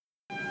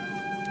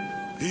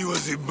He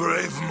was a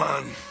brave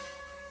man.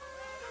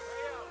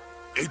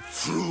 A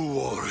true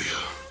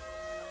warrior.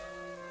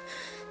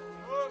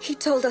 He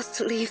told us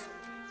to leave.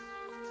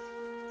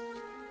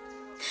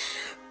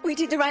 We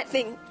did the right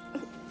thing.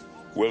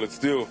 Well, it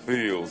still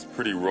feels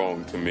pretty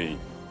wrong to me.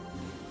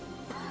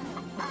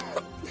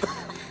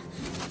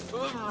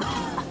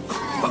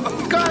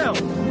 Colonel!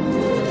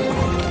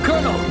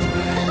 Colonel!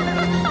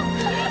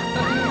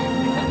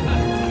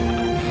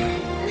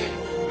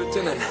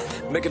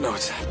 Lieutenant, make a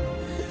note.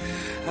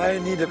 I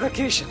need a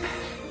vacation.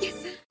 Yes,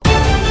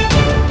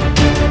 sir.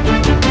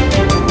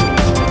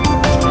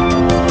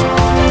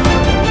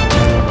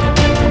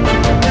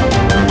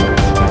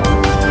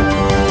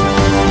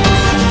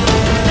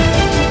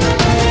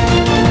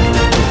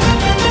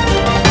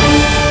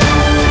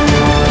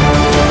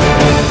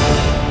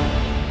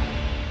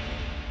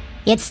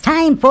 It's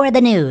time for the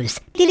news.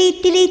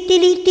 Delete, delete,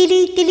 delete,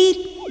 delete,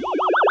 delete.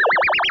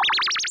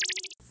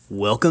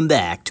 Welcome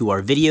back to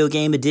our video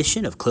game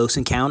edition of Close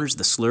Encounters of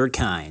the Slurred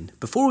Kind.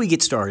 Before we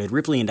get started,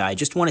 Ripley and I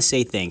just want to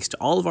say thanks to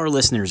all of our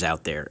listeners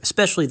out there,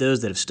 especially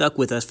those that have stuck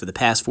with us for the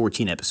past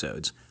 14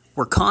 episodes.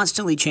 We're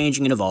constantly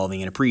changing and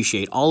evolving and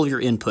appreciate all of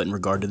your input in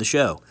regard to the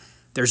show.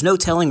 There's no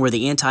telling where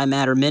the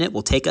Antimatter Minute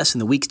will take us in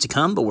the weeks to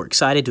come, but we're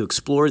excited to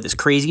explore this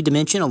crazy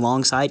dimension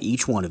alongside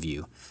each one of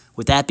you.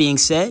 With that being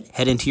said,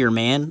 head into your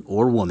man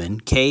or woman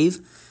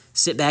cave,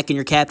 sit back in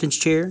your captain's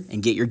chair,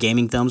 and get your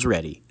gaming thumbs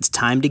ready. It's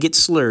time to get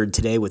slurred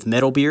today with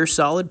Metal Gear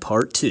Solid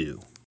Part 2.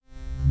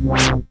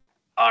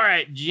 All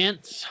right,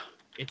 gents,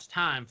 it's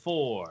time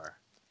for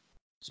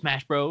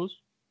Smash Bros.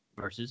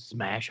 Versus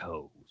Smash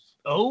Hoes.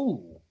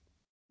 Oh!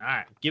 All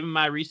right, given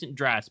my recent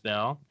dry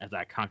spell, as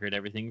I conquered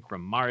everything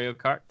from Mario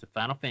Kart to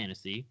Final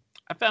Fantasy,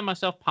 I found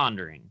myself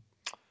pondering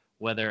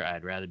whether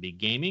I'd rather be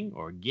gaming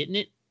or getting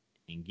it,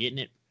 and getting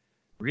it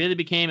really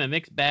became a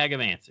mixed bag of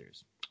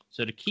answers.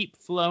 So to keep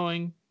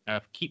following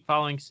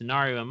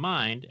scenario in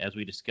mind as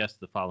we discuss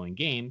the following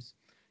games,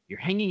 you're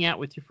hanging out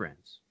with your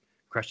friends,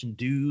 crushing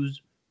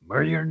dudes,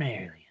 murdering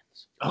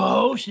aliens.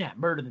 Oh, snap.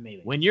 Murder them,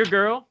 maybe. When your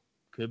girl,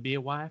 could be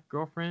a wife,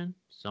 girlfriend,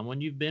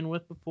 someone you've been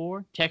with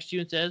before, texts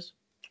you and says,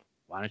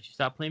 why don't you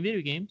stop playing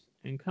video games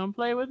and come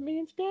play with me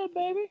instead,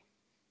 baby?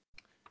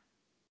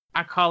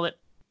 I call it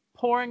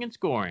pouring and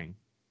scoring.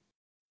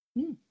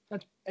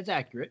 That's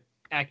accurate.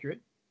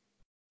 Accurate.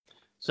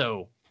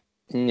 So,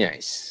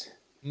 Nice.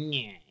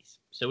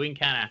 So we can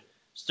kind of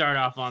start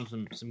off on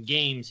some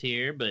games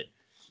here, but,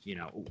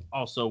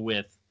 also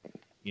with,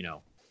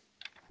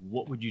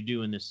 what would you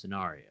do in this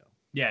scenario?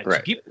 Yeah, Right.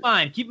 so keep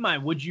in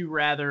mind, would you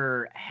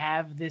rather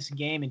have this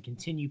game and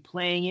continue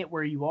playing it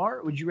where you are,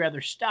 or would you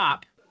rather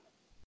stop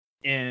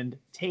and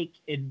take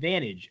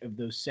advantage of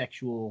those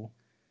sexual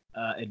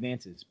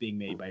advances being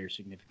made by your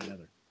significant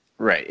other?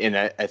 Right. And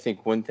I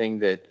think one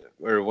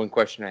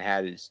question I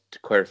had is to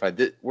clarify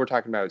that we're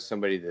talking about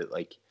somebody that,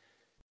 like,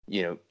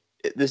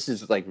 this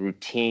is like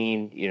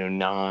routine,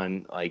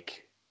 non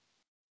like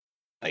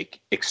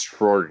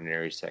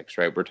extraordinary sex,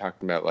 right? We're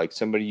talking about like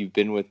somebody you've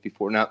been with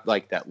before, not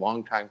like that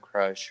longtime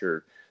crush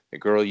or the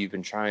girl you've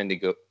been trying to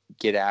go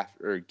get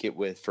after or get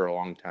with for a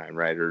long time,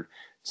 right? Or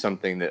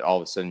something that all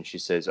of a sudden she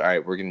says, all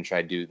right, we're going to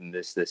try doing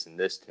this, this, and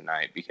this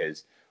tonight,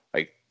 because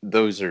like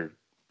those are,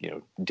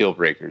 deal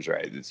breakers,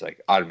 right? It's like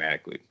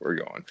automatically we're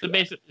going for So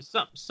basically,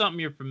 something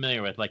you're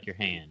familiar with, like your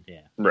hand,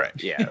 yeah. Right.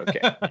 Yeah.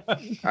 Okay. All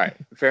right.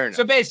 Fair enough.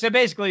 So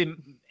basically,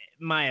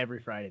 my every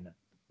Friday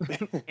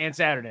night and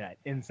Saturday night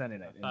and Sunday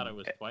night. I thought it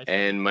was twice.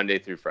 And Monday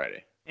through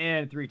Friday.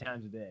 And 3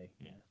 times a day.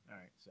 Yeah. All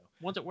right. So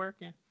Once at work,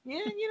 yeah.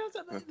 yeah,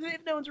 so if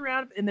no one's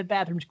around and the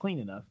bathroom's clean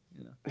enough,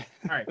 All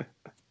right,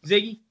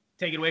 Ziggy,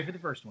 take it away for the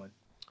first one.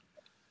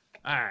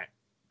 All right.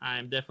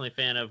 I'm definitely a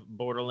fan of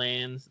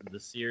Borderlands, the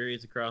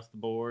series across the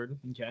board.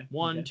 Okay.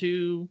 1,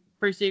 2,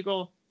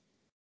 pre-sequel,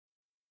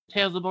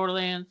 Tales of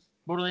Borderlands,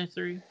 Borderlands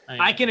 3.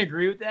 I can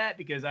agree with that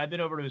because I've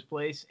been over to his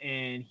place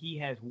and he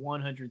has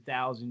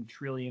 100,000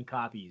 trillion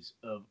copies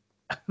of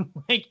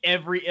like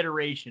every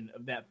iteration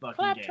of that fucking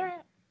game.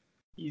 Claptrap.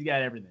 He's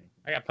got everything.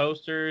 I got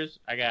posters.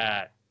 I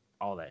got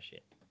all that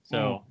shit.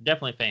 So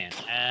definitely a fan.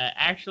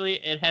 Actually,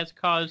 it has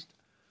caused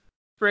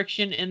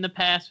friction in the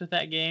past with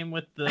that game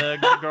with the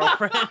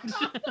girlfriend.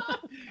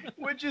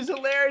 Which is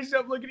hilarious.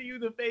 I'm looking at you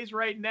in the face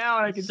right now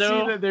and I can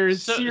So- see that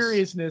there's so-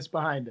 seriousness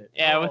behind it.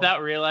 Yeah, Oh.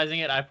 without realizing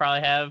it, I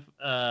probably have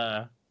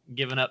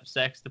given up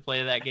sex to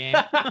play that game.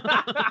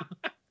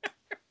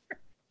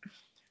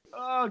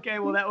 Okay,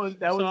 well that was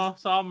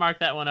So I'll mark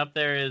that one up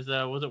there as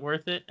was it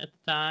worth it at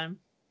the time?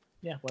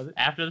 yeah, was it?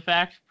 After the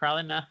fact,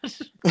 probably not.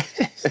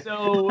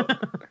 So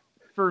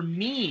for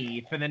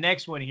me, for the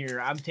next one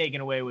here, I'm taking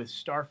away with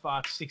Star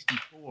Fox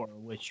 64,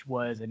 which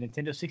was a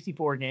Nintendo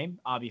 64 game,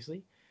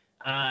 obviously.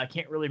 I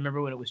can't really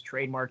remember when it was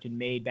trademarked and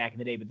made back in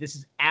the day, but this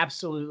is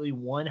absolutely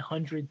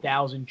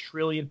 100,000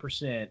 trillion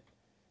 %,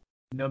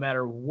 no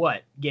matter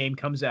what game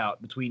comes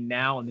out between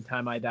now and the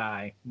time I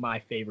die, my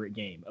favorite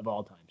game of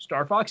all time.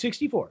 Star Fox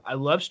 64. I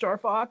love Star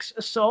Fox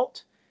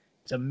Assault.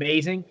 It's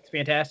amazing. It's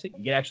fantastic.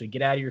 You can actually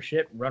get out of your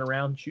ship, run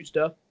around, shoot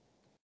stuff.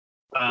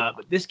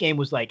 But this game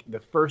was like the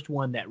first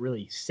one that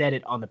really set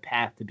it on the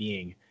path to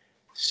being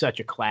such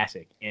a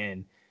classic.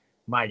 And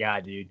my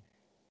God, dude,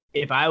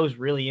 if I was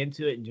really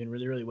into it and doing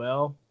really, really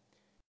well,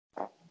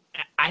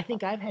 I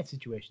think I've had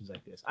situations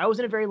like this. I was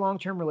in a very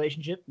long-term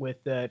relationship with,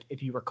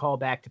 if you recall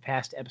back to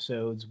past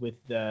episodes, with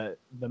the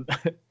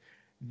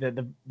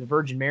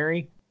Virgin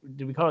Mary.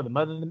 Did we call her the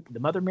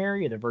Mother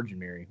Mary or the Virgin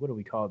Mary? What do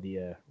we call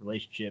the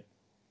relationship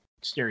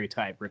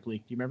stereotype, Ripley?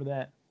 Do you remember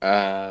that?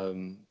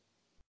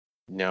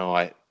 No,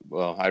 I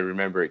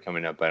remember it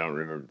coming up, but I don't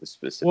remember the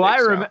specifics.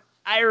 Well,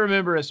 I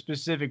remember a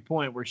specific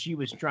point where she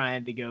was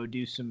trying to go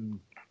do some,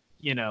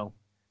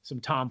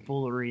 some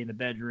tomfoolery in the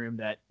bedroom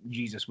that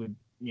Jesus would,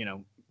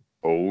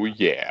 Oh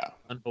yeah.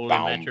 Unholy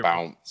Boom,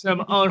 matrimony. boom.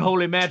 some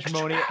unholy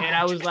matrimony. And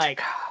I was like,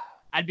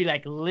 I'd be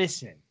like,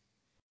 listen,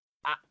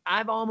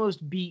 I've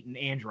almost beaten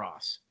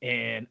Andros,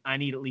 and I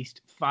need at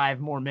least 5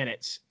 more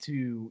minutes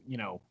to,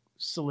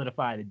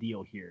 solidify the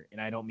deal here. And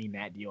I don't mean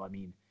that deal. I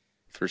mean,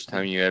 First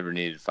time you ever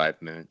needed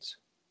 5 minutes.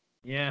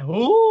 yeah.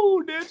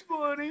 Oh, that's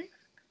funny.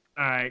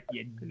 All right,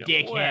 you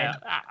dickhead. Well,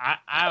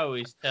 I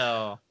always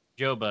tell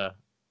Joba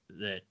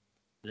that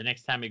the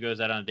next time he goes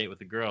out on a date with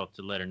a girl,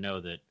 to let her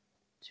know that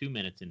 2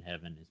 minutes in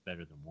heaven is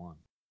better than 1.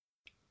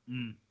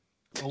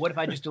 Well, what if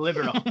I just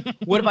delivered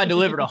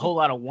a whole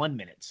lot of 1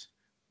 minutes?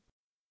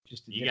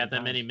 Just You got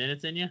that many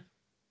minutes in you?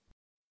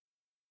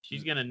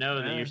 She's gonna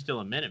know that you're still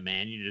a minute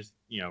man. You're just,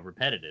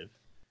 repetitive.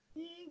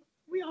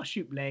 We all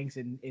shoot blanks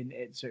at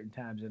certain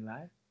times in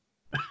life.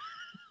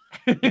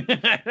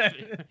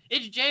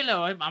 It's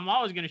J-Lo. I'm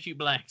always gonna shoot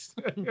blanks.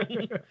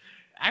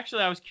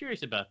 Actually, I was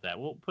curious about that.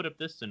 We'll put up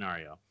this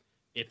scenario.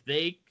 If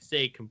they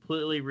say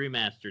completely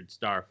remastered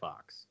Star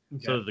Fox,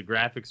 so the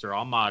graphics are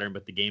all modern,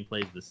 but the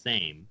gameplay is the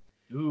same,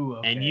 Ooh,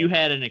 okay. and you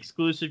had an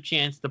exclusive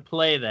chance to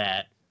play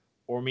that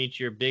or meet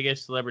your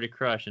biggest celebrity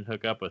crush and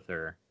hook up with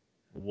her,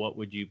 what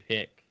would you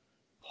pick?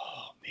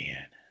 Oh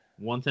man.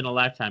 Once in a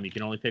lifetime, you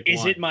can only pick one.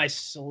 Is it my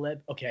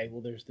Okay,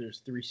 well,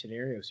 there's 3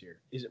 scenarios here.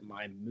 Is it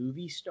my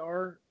movie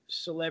star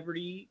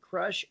celebrity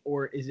crush,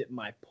 or is it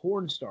my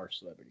porn star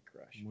celebrity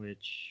crush?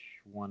 Which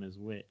one is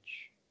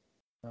which?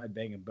 I'd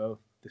bang them both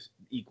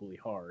equally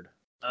hard.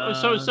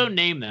 So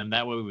name them.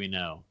 That way we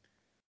know.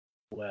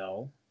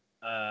 Well,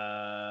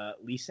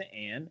 Lisa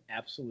Ann,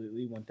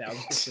 absolutely,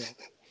 1,000%.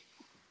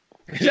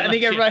 I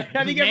think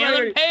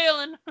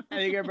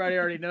everybody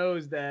already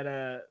knows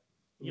that.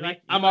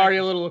 I'm already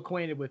a little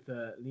acquainted with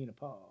Lena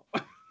Paul.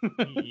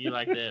 You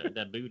like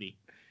that booty.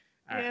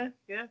 All right.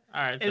 Yeah.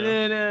 All right. And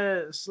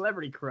then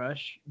celebrity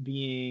crush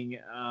being,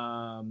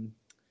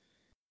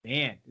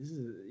 man,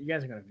 you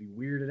guys are gonna be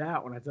weirded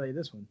out when I tell you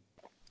this one.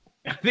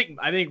 I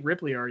think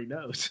Ripley already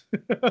knows.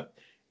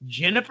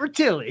 Jennifer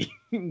Tilly,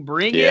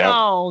 bring it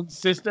on,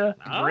 sister.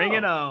 Bring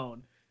it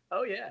on.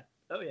 Oh yeah.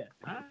 All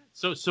right.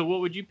 So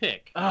what would you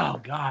pick? Oh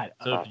God.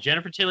 So if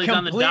Jennifer Tilly's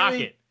on the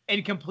docket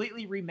and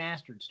completely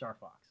remastered Star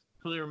Fox.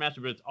 Completely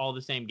remastered, but it's all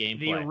the same gameplay.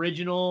 The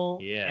original,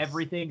 yes.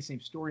 Everything, same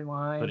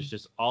storyline. But it's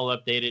just all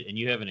updated, and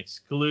you have an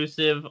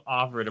exclusive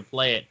offer to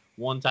play it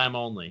one time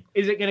only.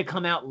 Is it going to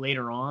come out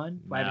later on?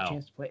 If I have a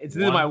chance to play it? It's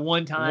my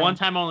one time. One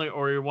time only,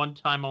 or your one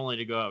time only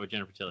to go out with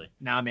Jennifer Tilly.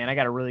 Nah, man, I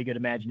got a really good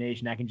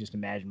imagination. I can just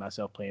imagine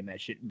myself playing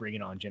that shit and bring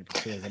it on Jennifer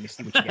Tilly. Let me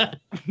see what you got.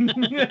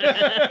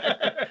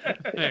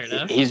 Fair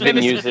enough. He's been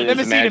using his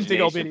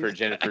imagination for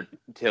Jennifer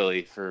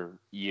Tilly for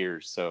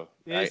years, so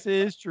this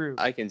is true.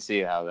 I can see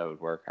how that would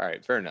work. All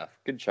right, fair enough.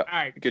 Good choice. All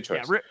right, good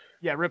choice.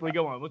 Yeah, Ripley,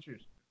 go on. What's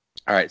yours?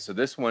 All right, so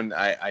this one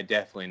I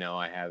definitely know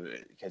I have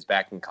it because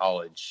back in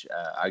college,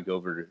 I go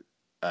over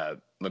to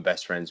my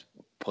best friend's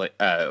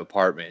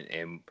apartment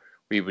and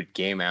we would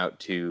game out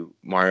to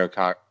Mario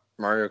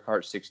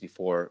Kart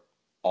 64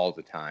 all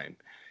the time,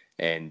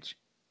 and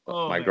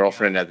my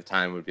girlfriend at the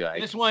time would be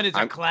like, "This one is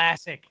a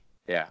classic."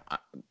 Yeah,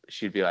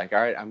 she'd be like, "All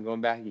right, I'm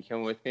going back. You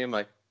coming with me?" I'm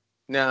like,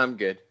 "No, I'm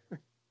good."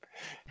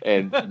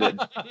 And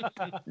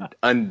that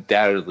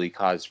undoubtedly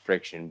caused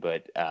friction,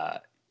 but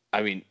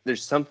I mean,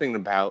 there's something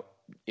about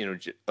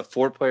a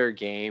 4-player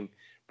game,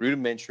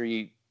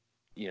 rudimentary,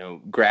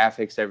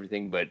 graphics,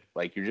 everything, but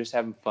like you're just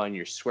having fun.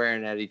 You're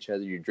swearing at each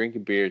other. You're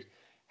drinking beers,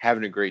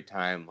 having a great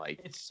time. Like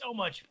it's so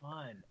much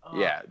fun. Oh.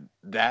 Yeah,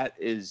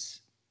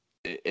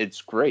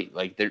 it's great.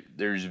 Like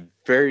there's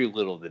very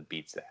little that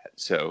beats that.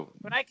 So,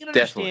 but I can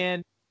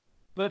understand.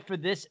 But for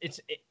this, if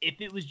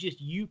it was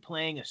just you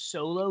playing a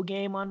solo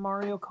game on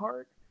Mario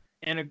Kart,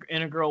 and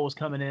a girl was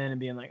coming in and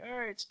being like, "All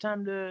right, it's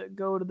time to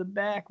go to the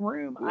back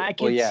room," I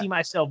can see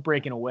myself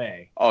breaking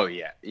away. Oh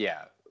yeah,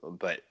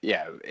 but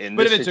yeah,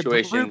 if it's a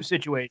group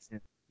situation,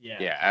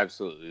 yeah,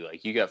 absolutely.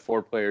 Like you got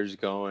 4 players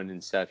going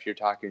and stuff. You're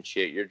talking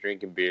shit. You're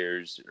drinking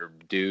beers or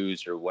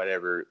dews or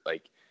whatever.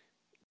 Like,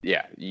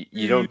 yeah,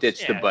 you don't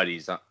ditch the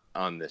buddies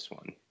on this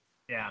one.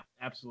 Yeah,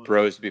 absolutely.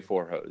 Bros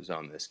before hoes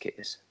on this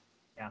case.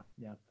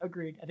 Yeah,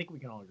 agreed. I think we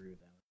can all agree with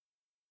that.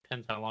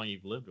 Depends how long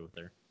you've lived with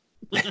her.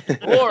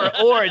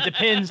 or it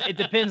depends. It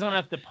depends on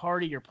if the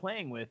party you're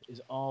playing with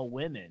is all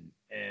women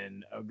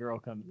and a girl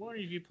comes. What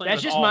if you play That's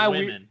with just all my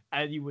women?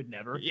 weird. You would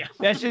never. Yeah.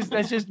 That's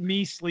just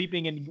me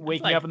sleeping and It's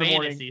waking like up in the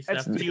morning. fantasy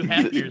That's stuff. You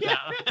have yours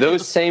out.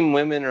 Those same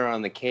women are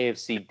on the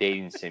KFC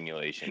dating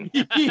simulation.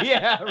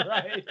 yeah,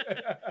 right.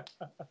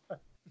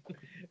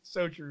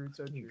 So true.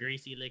 So true.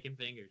 Greasy licking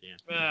fingers, yeah.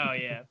 Oh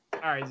yeah.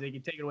 All right,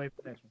 Ziggy, take it away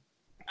for the next one.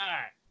 All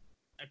right.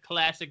 A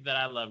classic that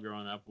I loved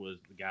growing up was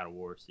the God of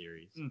War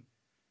series.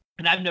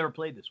 And I've never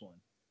played this one.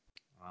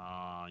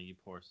 Oh, you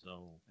poor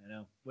soul. I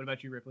know. What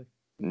about you, Ripley?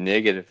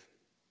 Negative.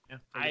 Yeah.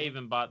 I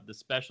even bought the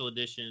special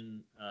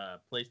edition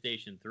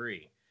PlayStation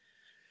 3.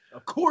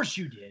 Of course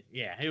you did.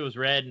 Yeah, it was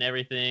red and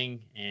everything,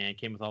 and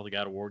came with all the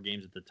God of War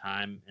games at the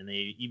time. And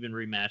they even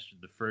remastered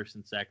the first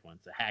and second one.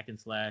 It's a hack and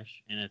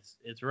slash, and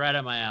it's right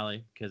up my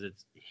alley because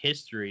it's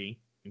history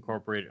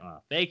incorporated,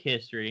 fake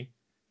history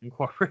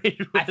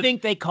incorporated. I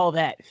think they call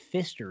that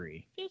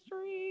fistery.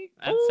 history.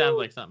 That sounds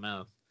like something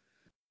else.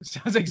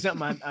 Sounds like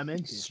something I'm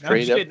into.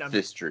 Straight I'm up kidding, I'm-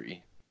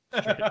 history.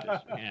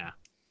 Yeah,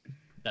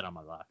 put that on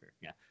my locker.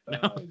 Yeah. No.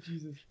 Oh,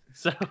 Jesus.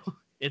 So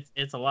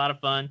it's a lot of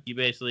fun. You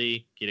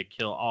basically get to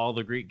kill all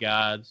the Greek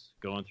gods,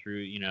 going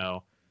through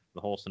the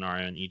whole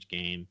scenario in each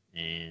game,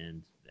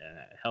 and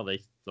hell, they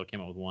still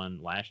came out with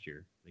one last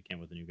year. They came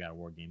with a new God of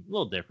War game, a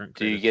little different.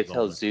 Do you get to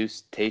tell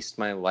Zeus, taste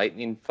my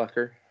lightning,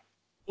 fucker?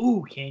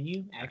 Ooh, can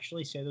you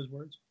actually say those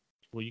words?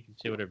 Well, you can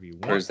say whatever you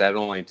Or want. is that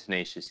only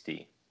Tenacious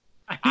D?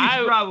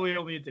 I probably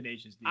only a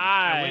Tenacious D.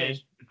 I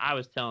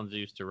was telling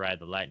Zeus to ride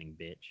the lightning,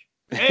 bitch.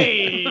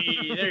 Hey,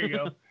 there you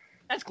go.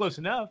 That's close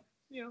enough.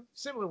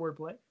 Similar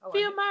wordplay. I like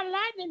it.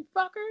 my lightning,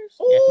 fuckers.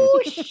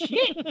 Oh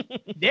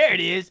shit! There it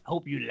is.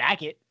 Hope you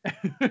like it.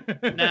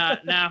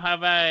 Now,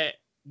 have I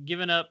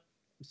given up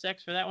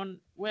sex for that one?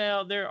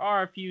 Well, there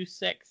are a few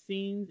sex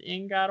scenes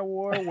in God of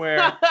War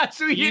where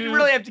so you didn't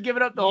really have to give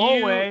it up the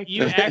whole way.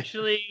 You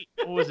actually,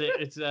 what was it?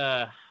 It's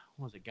what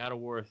was it, God of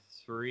War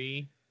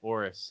 3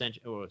 or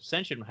Ascension? Oh,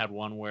 Ascension had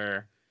one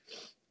where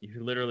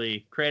you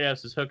literally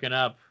Kratos is hooking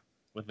up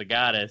with the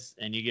goddess,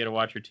 and you get to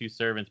watch your two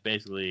servants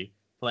basically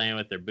playing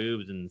with their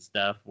boobs and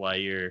stuff while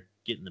you're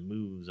getting the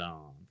moves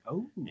on.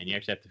 Oh, And you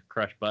actually have to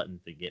crush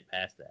buttons to get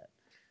past that.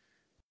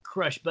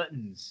 crush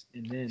buttons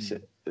and then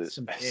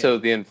some. So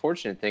the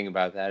unfortunate thing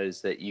about that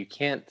is that you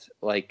can't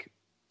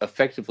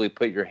effectively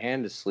put your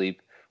hand to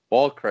sleep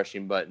while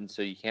crushing buttons,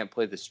 so you can't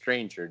play the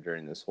stranger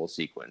during this whole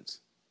sequence.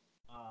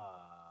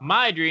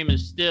 My dream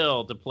is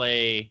still to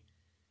play,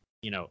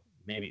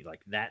 maybe like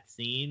that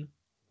scene,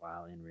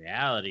 while in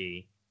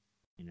reality,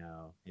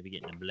 maybe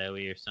getting a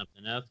blowy or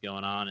something else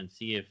going on, and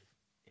see if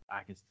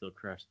I can still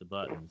crush the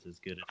buttons as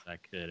good as I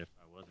could if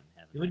I wasn't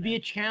having. It would be a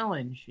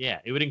challenge. Yeah,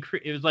 it would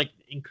increase. It was like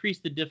increase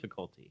the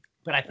difficulty.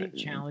 But I think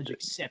challenge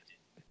accepted.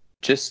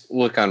 Just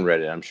look on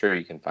Reddit. I'm sure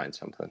you can find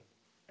something.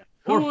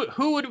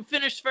 Who would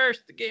finish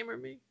first, the game or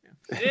me?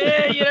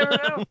 Yeah, you never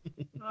know.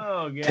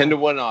 Oh, God.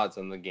 10-1 odds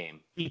on the game.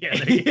 Yeah.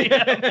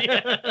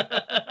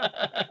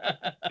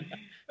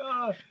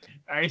 All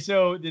right,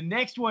 so the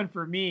next one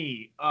for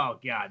me. Oh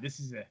God,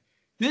 this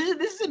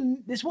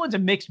one's a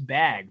mixed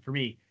bag for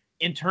me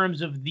in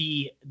terms of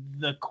the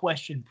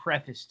question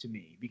preface to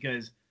me,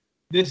 because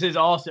this is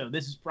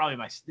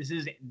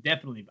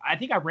definitely, I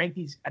think I ranked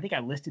these. I think I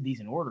listed these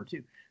in order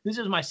too. This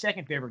is my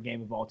second favorite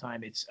game of all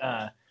time. It's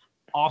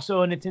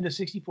also a Nintendo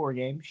 64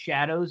 game,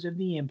 Shadows of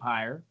the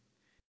Empire.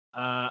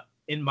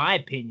 In my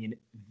opinion,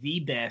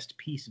 the best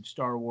piece of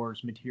Star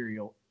Wars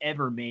material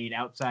ever made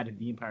outside of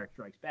The Empire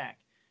Strikes Back.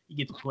 You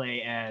get to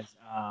play as,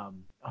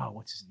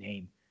 what's his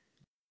name?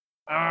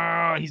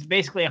 He's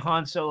basically a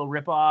Han Solo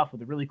ripoff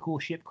with a really cool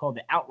ship called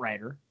the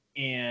Outrider,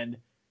 and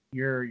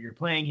you're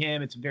playing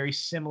him. It's a very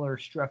similar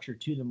structure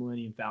to the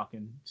Millennium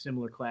Falcon,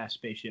 similar class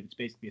spaceship. It's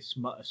basically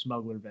a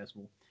smuggler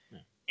vessel.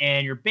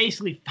 And you're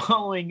basically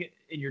following,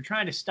 and you're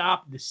trying to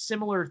stop the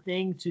similar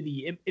thing to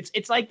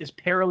it's like this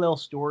parallel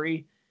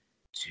story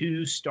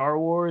to Star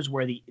Wars,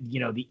 where the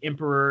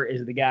Emperor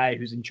is the guy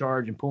who's in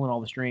charge and pulling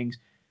all the strings.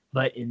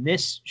 But in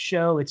this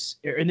show,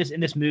 in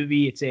this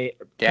movie, it's a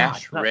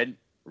Dash Rendar.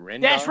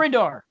 Dash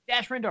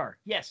Rendar.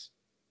 Yes.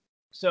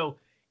 So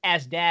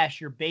as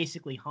Dash, you're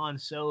basically Han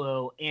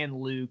Solo and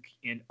Luke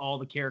and all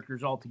the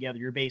characters all together.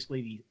 You're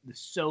basically the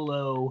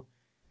solo.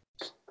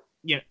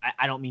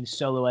 I don't mean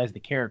solo as the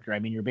character. I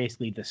mean, you're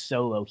basically the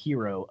solo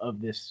hero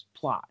of this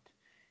plot.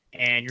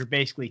 And you're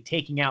basically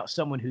taking out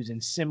someone who's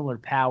in similar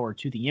power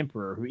to the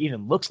Emperor, who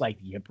even looks like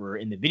the Emperor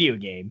in the video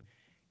game.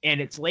 And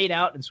it's laid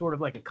out in sort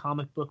of like a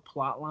comic book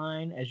plot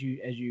line as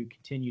you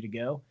continue to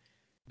go.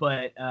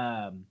 But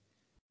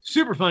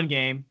super fun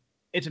game.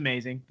 It's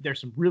amazing. There's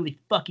some really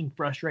fucking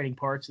frustrating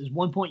parts. There's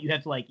one point you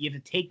have to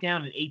take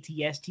down an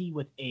AT-ST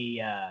with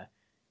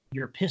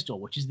your pistol,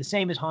 which is the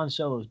same as Han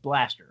Solo's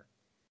blaster.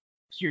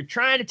 So you're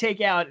trying to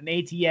take out an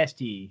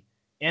AT-ST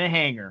in a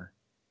hangar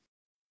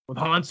with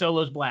Han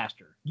Solo's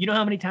blaster. You know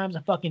how many times I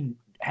fucking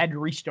had to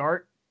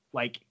restart?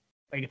 Like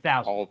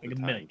 1,000, All like the a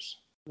million. times.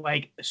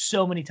 Like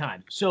so many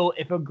times. So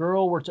if a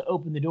girl were to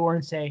open the door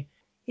and say,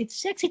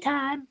 "It's sexy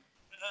time,"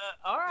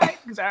 all right,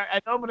 because I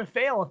know I'm gonna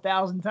fail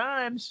 1,000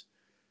 times.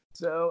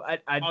 So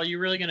Oh, you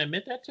really gonna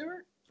admit that to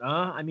her?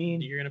 I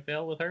mean, You're gonna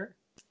fail with her?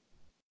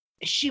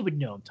 she would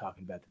know I'm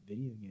talking about the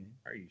video game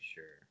Are you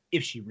sure?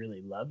 if she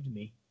really loved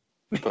me.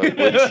 But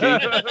would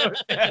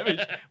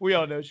she? We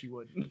all know she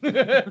wouldn't.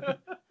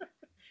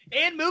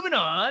 And moving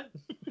on.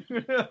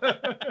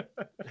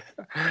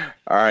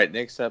 All right,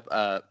 next up,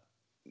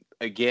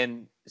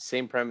 again,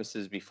 same premise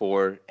as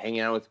before, hanging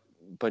out with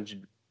a bunch of,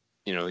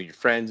 your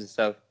friends and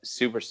stuff.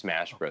 Super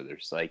Smash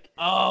Brothers, like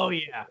Oh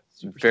yeah.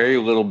 very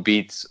little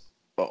beats,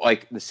 but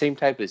like the same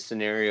type of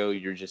scenario.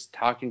 You're just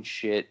talking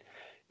shit.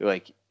 You're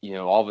like,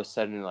 all of a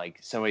sudden, like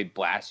somebody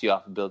blasts you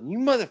off a building. You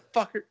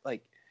motherfucker!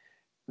 Like,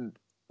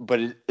 but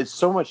it's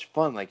so much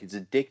fun. Like it's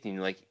addicting.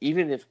 Like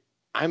even if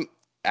I'm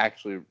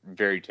actually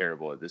very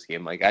terrible at this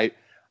game, like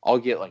I'll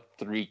get like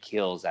 3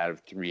 kills out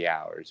of 3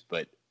 hours,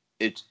 but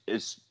it's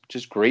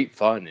just great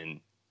fun. And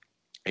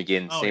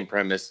again, same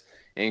premise.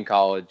 In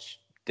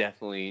college,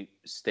 definitely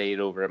stayed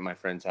over at my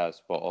friend's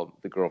house while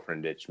the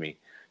girlfriend ditched me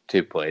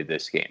to play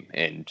this game,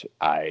 and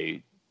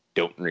I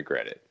don't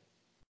regret it.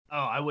 Oh,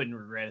 I wouldn't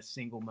regret a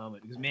single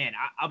moment because, man,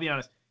 I'll be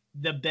honest,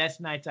 the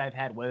best nights I've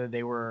had, whether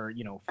they were,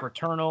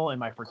 fraternal in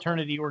my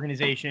fraternity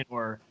organization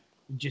or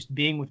just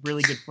being with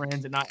really good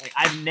friends, and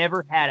I've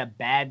never had a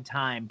bad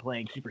time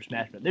playing Super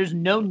Smash Bros. There's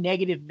no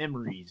negative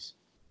memories,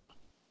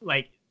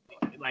 like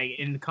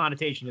in the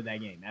connotation of that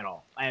game at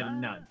all. I have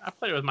none. I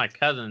played with my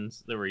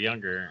cousins that were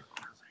younger.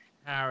 I was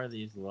like, how are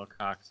these little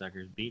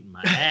cocksuckers beating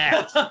my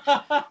ass?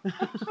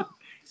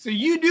 So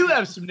you do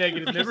have some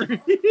negative memories.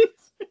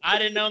 I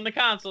didn't own the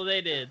console,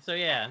 they did. So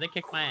yeah, they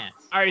kicked my ass.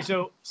 All right,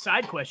 so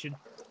side question.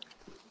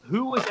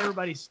 Who was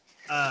everybody's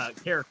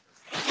character?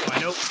 So I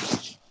know.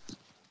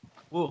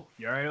 Ooh,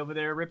 you all right over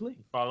there, Ripley?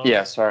 Follow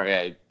Yeah, sorry,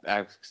 I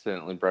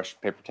accidentally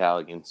brushed paper towel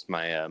against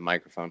my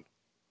microphone.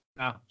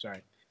 Oh,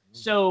 sorry.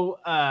 So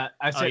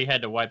I said you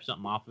had to wipe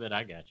something off of it?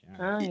 I got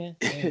you. All right.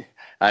 Oh,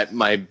 yeah.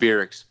 My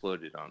beer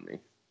exploded on me.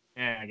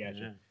 Yeah, I got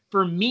you. Yeah.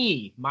 For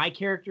me, my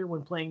character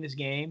when playing this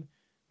game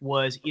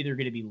was either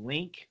going to be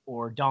Link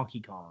or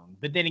Donkey Kong.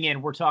 But then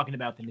again, we're talking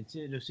about the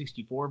Nintendo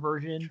 64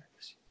 version.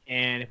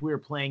 And if we were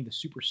playing the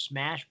Super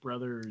Smash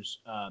Brothers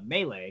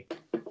Melee,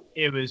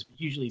 it was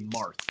usually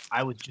Marth.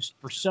 I was just,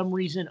 for some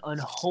reason,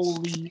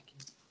 unholy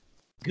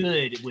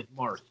good with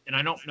Marth. And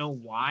I don't know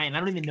why. And I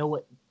don't even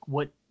know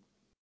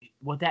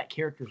what that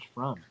character's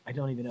from. I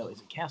don't even know. Is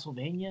it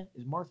Castlevania?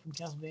 Is Marth from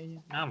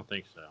Castlevania? I don't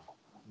think so.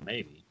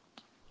 Maybe.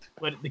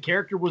 But the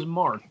character was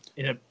Marth.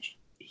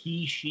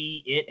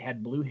 It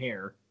had blue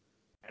hair,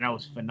 and I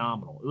was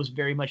phenomenal. It was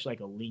very much like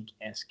a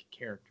Link-esque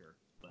character.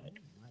 But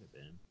Might have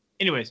been.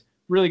 anyways,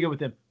 really good with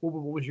him. What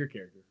was your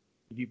character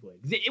if you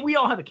played? 'Cause we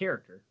all have a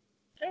character.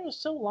 It was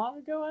so long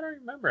ago, I don't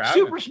remember.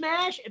 Super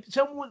Smash. If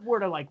someone were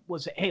to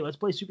say, "Hey, let's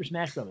play Super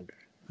Smash Brothers,"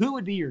 who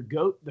would be your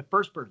goat? The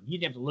first person. You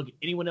didn't have to look at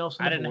anyone else.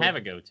 I didn't have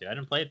a go-to. I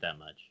didn't play it that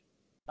much.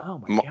 Oh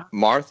my god.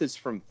 Marth is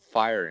from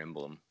Fire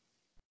Emblem.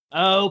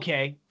 Oh,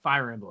 okay,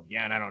 Fire Emblem.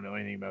 Yeah, and I don't know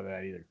anything about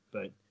that either.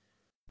 But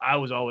I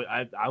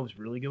was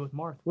really good with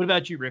Marth. What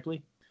about you,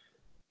 Ripley?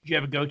 Did you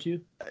have a go-to?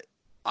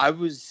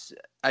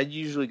 I'd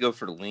usually go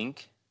for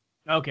Link.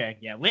 Okay,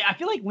 yeah. I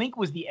feel like Link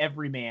was the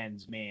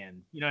everyman's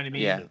man. You know what I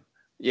mean?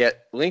 Yeah.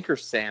 Link or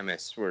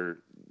Samus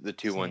were the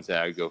two ones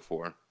that I would go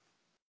for.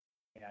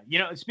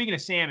 Yeah. Speaking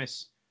of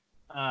Samus,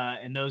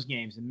 and those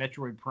games and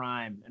Metroid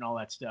Prime and all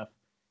that stuff,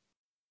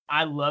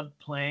 I loved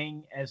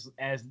playing as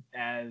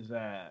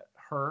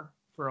her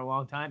for a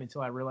long time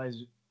until I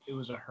realized it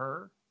was a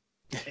her.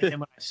 And then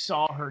when I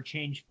saw her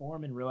change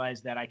form and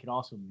realized that I could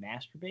also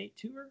masturbate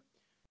to her,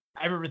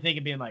 I remember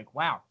being like,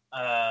 wow,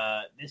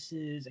 this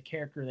is a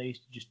character that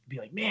used to just be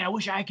like, man, I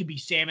wish I could be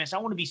Samus. I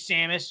want to be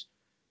Samus.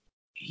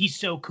 He's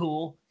so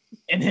cool.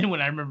 And then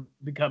when I remember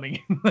becoming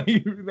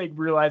like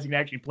realizing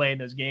actually playing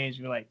those games,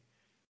 you're like,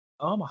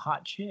 oh, I'm a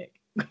hot chick.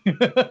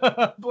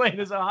 Playing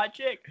as a hot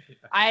chick.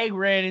 I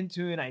ran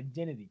into an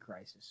identity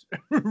crisis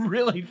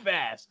really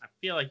fast. I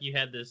feel like you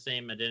had the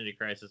same identity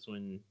crisis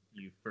when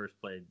you first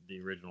played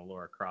the original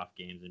Lara Croft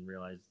games and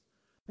realized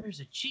there's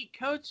a cheat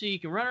code so you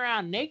can run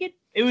around naked.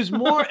 It was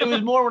more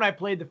when I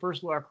played the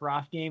first Lara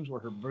Croft games where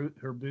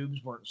her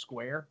boobs weren't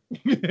square.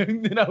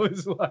 And I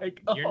was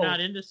like, oh. You're not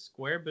into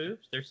square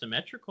boobs? They're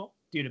symmetrical.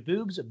 Dude, a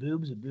boob's a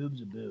boob's a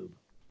boob's a boob.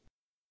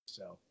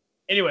 So,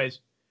 anyways,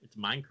 it's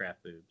Minecraft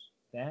boobs.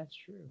 That's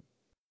true.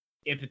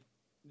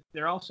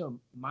 They're also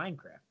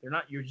Minecraft. They're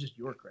not just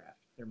your craft.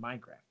 They're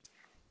Minecraft.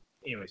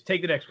 Anyways,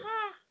 take the next one.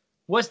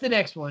 What's the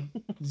next one,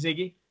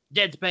 Ziggy?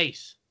 Dead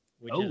Space,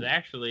 which is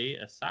actually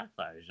a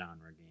sci-fi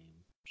genre game,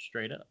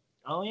 straight up.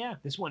 Oh yeah,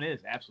 this one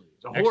is absolutely.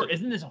 It's a horror.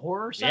 Isn't this a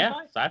horror sci-fi?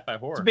 Yeah, sci-fi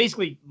horror. It's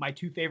basically my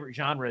two favorite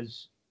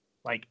genres.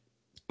 Like,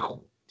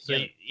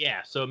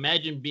 so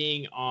imagine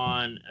being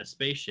on a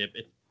spaceship.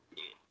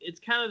 It's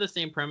kind of the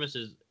same premise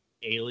as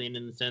Alien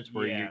in the sense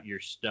where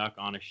you're stuck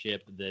on a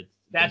ship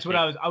that's what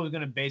I was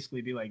gonna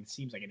basically be like. It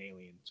seems like an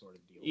Alien sort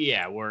of deal.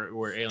 Yeah,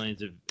 where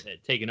aliens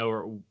have taken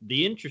over.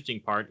 The interesting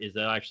part is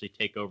they'll actually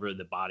take over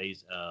the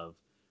bodies of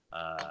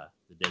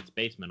the dead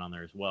spacemen on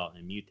there as well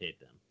and mutate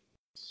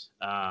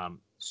them.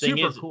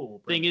 Super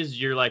cool. Thing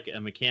is, you're like a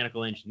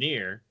mechanical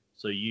engineer,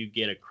 So you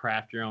get to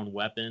craft your own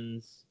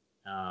weapons,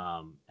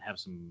 have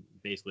some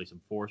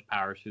force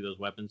powers through those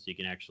weapons, so you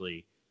can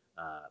actually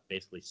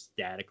basically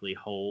statically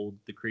hold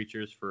the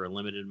creatures for a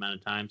limited amount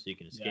of time so you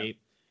can escape.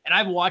 And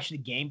I've watched the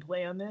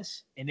gameplay on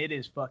this, and it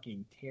is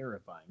fucking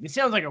terrifying. This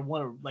sounds like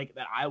one like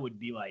that I would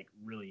be like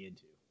really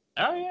into.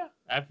 Oh yeah,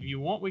 if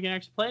you want, we can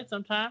actually play it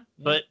sometime.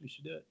 Yeah, but we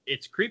should do it.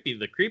 It's creepy.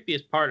 The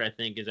creepiest part, I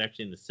think, is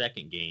actually in the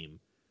second game,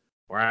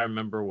 where I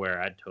remember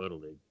where I'd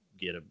totally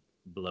get a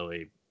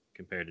blowy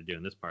compared to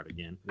doing this part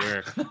again,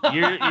 where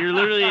you're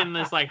literally in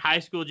this like high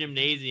school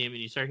gymnasium,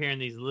 and you start hearing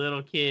these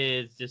little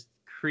kids just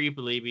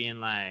creepily being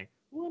like,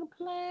 "Want to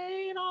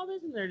play?" and all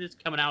this, and they're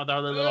just coming out with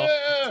all their little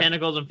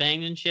tentacles and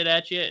fangs and shit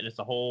at you, and it's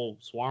a whole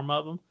swarm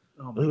of them.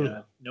 Oh my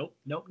god! Nope.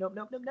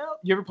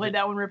 You ever played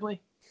that one,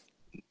 Ripley?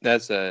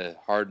 That's a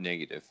hard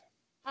negative.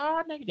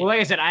 Negative. Well, like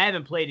I said, I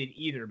haven't played it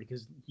either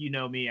because you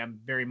know me, I'm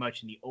very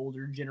much in the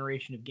older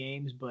generation of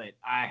games, but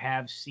I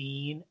have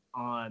seen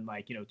on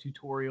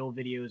tutorial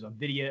videos on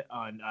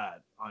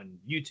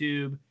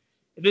YouTube.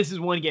 This is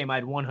one game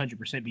I'd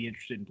 100% be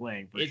interested in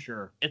playing for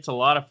sure. It's a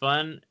lot of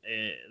fun.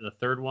 The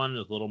third one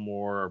is a little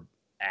more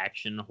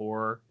action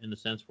horror in the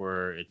sense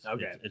where it's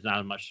not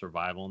as much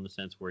survival in the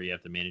sense where you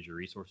have to manage your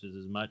resources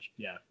as much.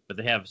 Yeah. But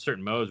they have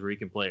certain modes where you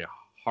can play a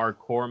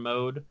hardcore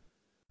mode.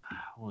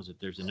 What was it?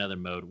 There's another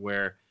mode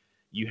where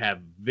you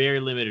have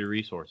very limited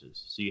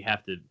resources, so you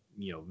have to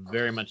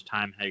very much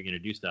time how you're going to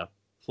do stuff.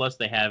 Plus,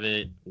 they have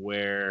it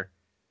where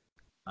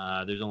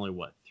there's only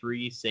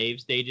 3 save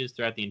stages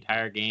throughout the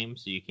entire game,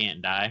 so you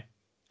can't die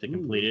to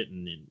complete it,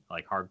 and in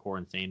like hardcore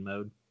insane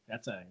mode.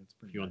 That's pretty.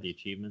 If you want the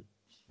achievement,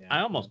 yeah,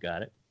 I almost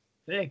got it.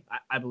 Hey,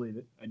 I believe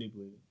it. I do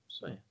believe it.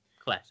 So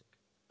yeah.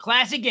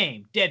 Classic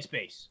game, Dead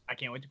Space. I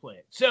can't wait to play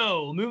it.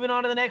 So moving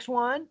on to the next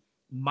one.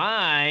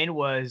 Mine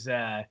was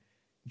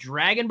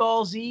Dragon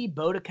Ball Z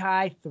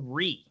Budokai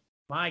 3.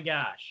 My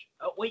gosh.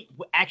 Oh, wait.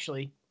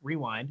 Actually,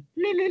 rewind.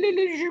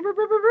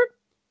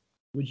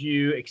 Would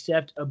you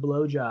accept a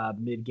blowjob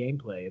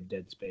mid-gameplay of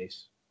Dead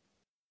Space?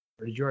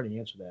 Or did you already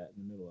answer that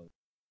in the middle of it?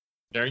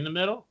 During the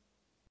middle?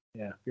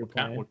 Yeah. If you're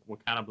playing.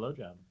 What kind of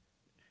blowjob?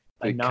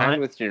 The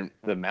kind with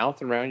the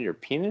mouth around your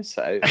penis?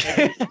 I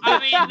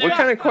mean, what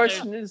kind of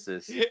question is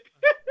this?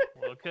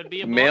 Well, it could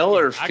be a male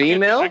or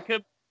female?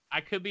 I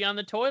could be on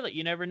the toilet.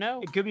 You never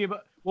know. It could be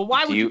about. Well,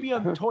 why would you be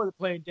on the toilet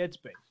playing Dead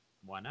Space?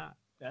 Why not?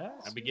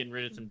 That's I'd be getting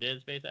rid of some Dead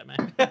Space, that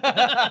man.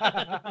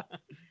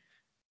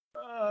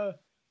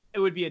 It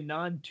would be a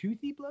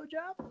non-toothy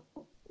blowjob?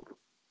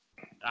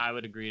 I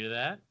would agree to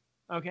that.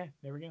 Okay,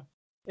 there we go.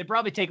 It'd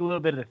probably take a little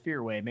bit of the fear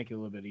away, make it a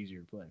little bit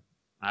easier to play.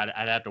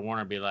 I'd have to warn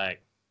her, be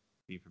like,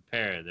 be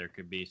prepared. There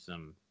could be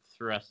some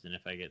thrusting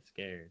if I get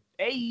scared.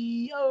 Hey,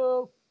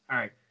 yo! All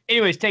right.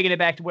 Anyways, taking it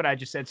back to what I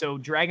just said. So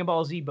Dragon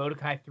Ball Z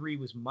Budokai 3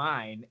 was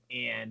mine,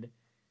 and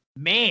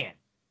man,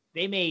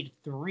 they made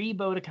 3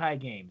 Budokai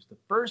games. The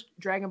first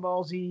Dragon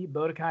Ball Z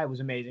Budokai was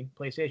amazing.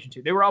 PlayStation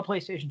 2. They were all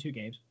PlayStation 2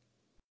 games.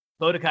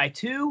 Budokai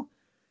 2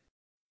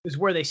 is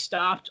where they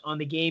stopped on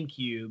the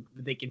GameCube,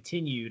 but they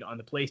continued on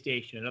the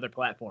PlayStation and other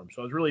platforms.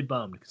 So I was really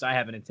bummed because I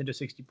have a Nintendo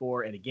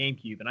 64 and a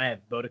GameCube, and I have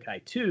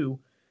Budokai 2,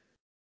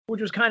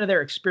 which was kind of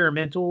their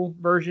experimental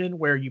version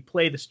where you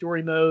play the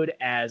story mode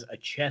as a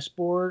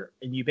chessboard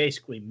and you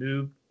basically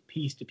move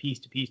piece to piece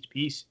to piece to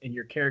piece, and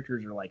your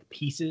characters are like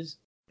pieces.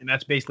 And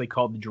that's basically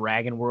called the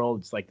Dragon World.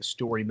 It's like the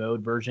story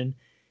mode version.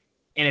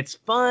 And it's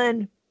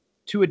fun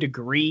to a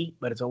degree,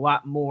 but it's a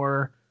lot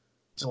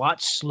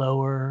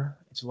slower.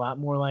 It's a lot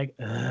more like,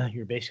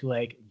 you're basically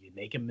like, you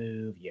make a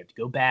move, you have to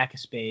go back a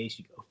space,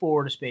 you go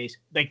forward a space.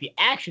 Like the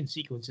action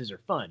sequences are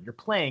fun. You're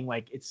playing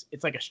like, it's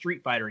like a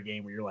Street Fighter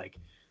game where you're like,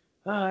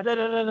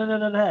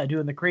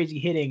 doing the crazy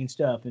hitting and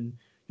stuff, and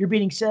you're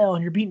beating Cell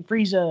and you're beating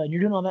Frieza and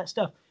you're doing all that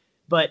stuff.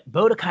 But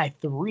Budokai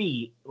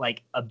 3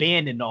 like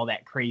abandoned all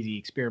that crazy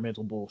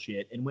experimental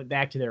bullshit and went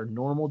back to their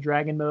normal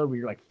Dragon mode where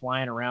you're like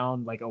flying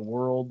around like a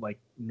world like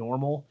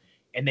normal,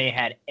 and they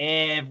had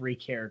every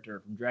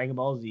character from Dragon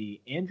Ball Z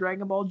and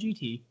Dragon Ball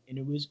GT, and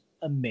it was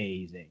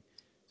amazing.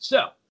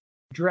 So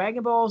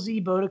Dragon Ball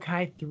Z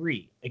Budokai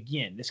 3,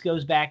 again, this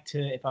goes back to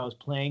if I was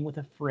playing with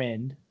a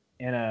friend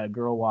and a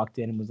girl walked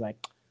in and was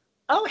like,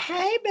 "Oh,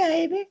 hey,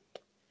 baby,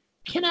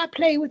 can I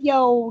play with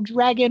your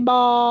Dragon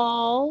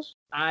Balls?"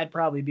 I'd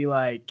probably be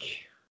like,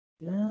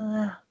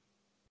 let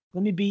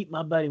me beat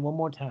my buddy one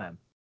more time.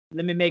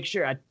 Let me make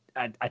sure I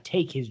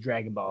take his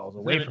Dragon Balls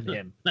away from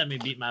him. Let me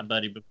beat my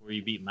buddy before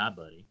you beat my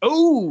buddy.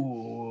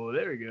 Oh,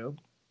 there we go.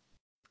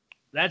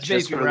 That's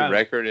just basically for the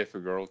record. If a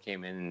girl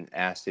came in and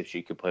asked if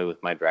she could play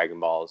with my Dragon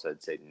Balls,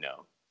 I'd say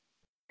no,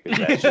 because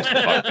that's just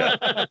fucked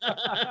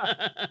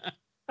up.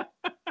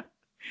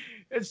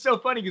 It's so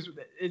funny because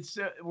it's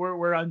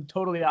we're on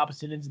totally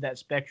opposite ends of that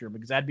spectrum,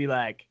 because I'd be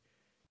like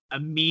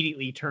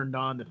immediately turned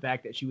on the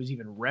fact that she was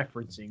even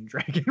referencing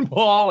Dragon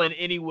Ball in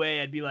any way.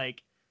 I'd be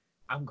like,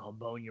 I'm gonna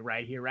bone you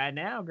right here, right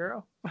now,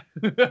 girl.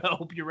 I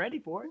hope you're ready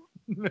for it.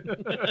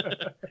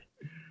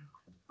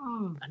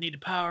 I need to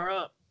power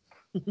up.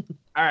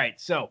 All right,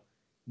 so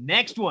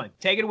next one.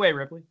 Take it away,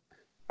 Ripley.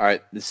 All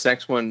right, this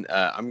next one,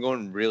 I'm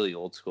going really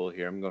old school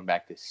here. I'm going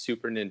back to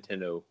Super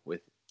Nintendo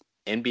with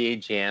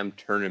NBA Jam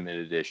Tournament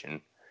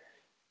Edition.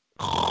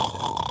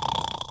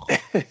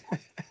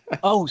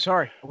 Oh,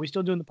 sorry. Are we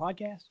still doing the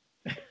podcast?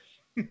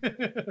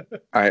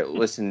 All right,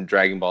 listen,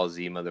 Dragon Ball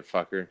Z,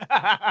 motherfucker.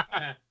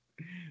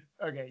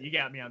 Okay, you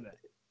got me on that.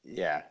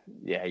 Yeah,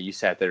 you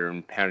sat there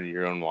and pounded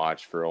your own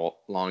watch for a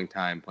long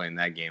time playing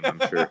that game, I'm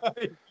sure.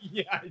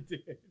 Yeah, I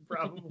did,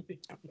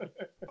 probably.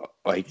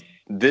 Like,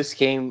 this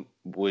game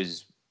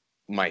was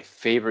my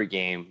favorite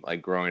game,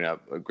 like, growing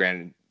up.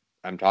 Granted,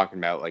 I'm talking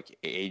about, like,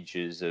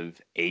 ages of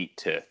 8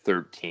 to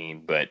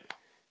 13, but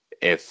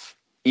if,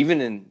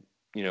 even in,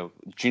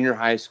 junior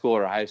high school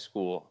or high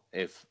school,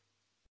 if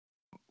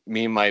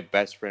me and my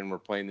best friend were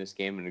playing this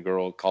game and a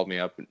girl called me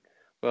up and,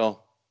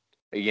 well,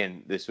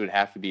 again, this would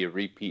have to be a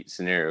repeat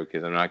scenario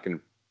because I'm not going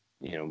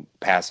to,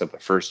 pass up a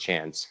first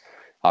chance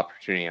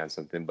opportunity on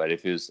something. But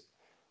if it was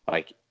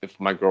like, if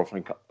my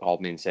girlfriend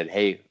called me and said,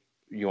 hey,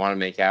 you want to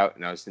make out?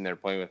 And I was sitting there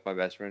playing with my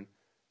best friend,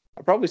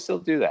 I'd probably still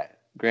do that.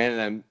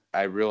 Granted,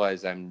 I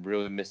realize I'm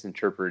really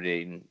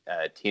misinterpreting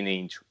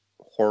teenage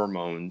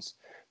hormones,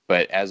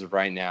 but as of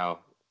right now,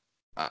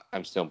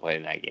 I'm still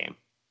playing that game.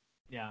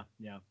 Yeah.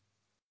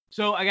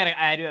 So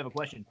I do have a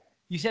question.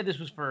 You said this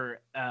was for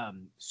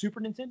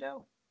Super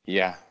Nintendo?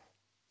 Yeah.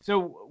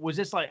 So was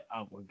this like?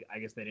 Oh, well, I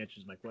guess that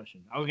answers my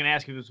question. I was gonna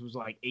ask if this was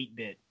like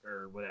 8-bit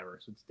or whatever.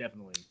 So it's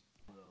definitely.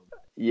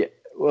 Yeah.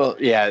 Well,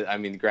 yeah. I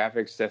mean, the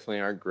graphics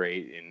definitely aren't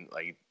great, and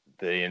like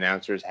the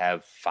announcers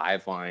have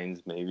 5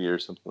 lines maybe or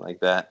something like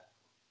that.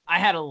 I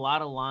had a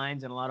lot of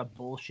lines and a lot of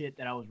bullshit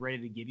that I was ready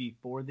to give you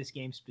for this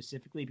game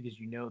specifically because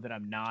you know that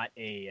I'm not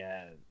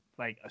a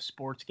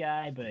sports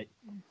guy, but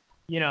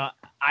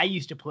I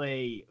used to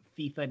play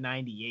FIFA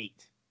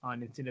 98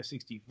 on Nintendo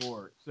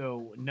 64,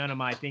 so none of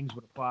my things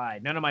would apply.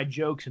 None of my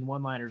jokes and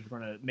one-liners were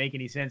going to make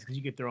any sense because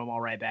you could throw them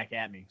all right back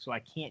at me. So I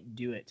can't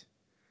do it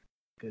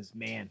because,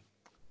 man,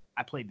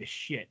 I played the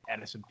shit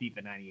out of some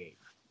FIFA 98.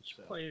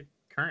 So. Play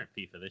current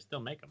FIFA. They still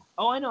make them.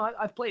 Oh, I know.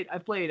 I've played. I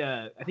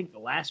think the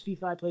last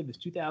FIFA I played was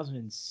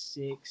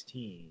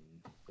 2016.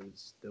 It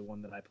was the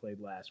one that I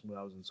played last when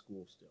I was in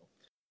school still.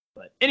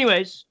 But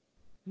anyways,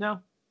 no,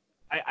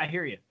 I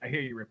hear you. I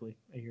hear you, Ripley.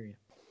 I hear you.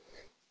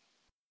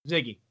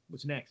 Ziggy,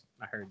 what's next?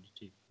 I heard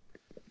you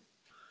too.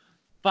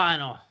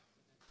 Final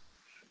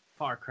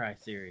Far Cry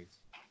series.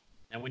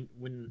 And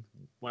when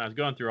I was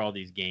going through all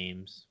these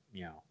games,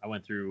 I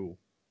went through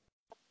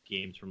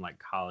games from like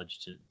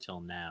college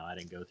till now. I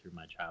didn't go through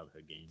my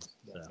childhood games.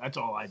 So. Yeah, that's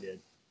all I did,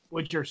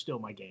 which are still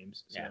my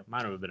games. So. Yeah,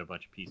 mine would have been a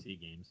bunch of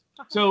PC games.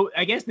 So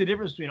I guess the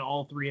difference between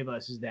all three of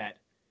us is that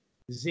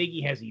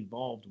Ziggy has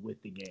evolved with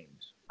the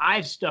games.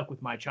 I've stuck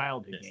with my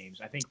childhood games.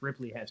 I think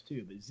Ripley has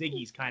too, but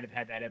Ziggy's kind of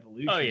had that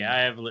evolution. Oh yeah, I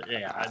have.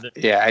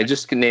 I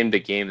just named a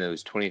game that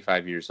was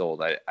 25 years old.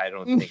 I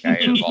don't think I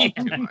evolved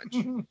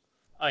too much.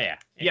 Oh yeah.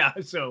 Yeah.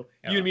 So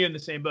you and me are in the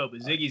same boat,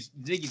 but Ziggy's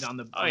on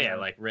the. Oh yeah,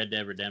 like Red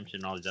Dead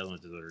Redemption, all these other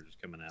ones that are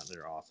just coming out.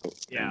 They're awesome.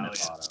 Yeah.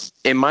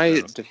 In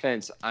my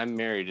defense, I'm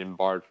married and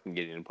barred from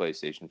getting a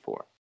PlayStation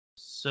 4.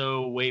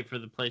 So wait for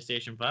the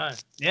PlayStation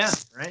 5. Yeah,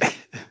 right.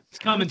 It's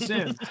coming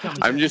soon.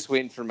 I'm just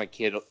waiting for my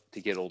kid to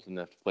get old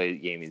enough to play the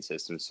gaming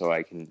system so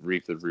I can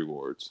reap the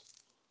rewards.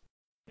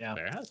 Yeah,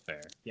 fair. That's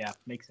fair. Yeah,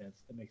 makes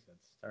sense. That makes sense.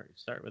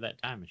 Start with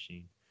that time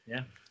machine.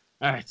 Yeah.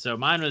 All right, so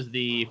mine was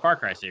the Far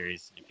Cry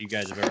series. If you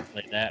guys have ever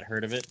played that,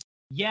 heard of it?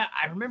 Yeah,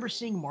 I remember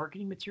seeing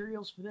marketing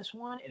materials for this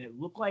one, and it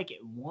looked like in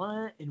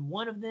one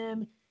of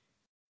them,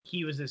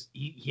 he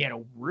had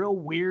a real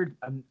weird.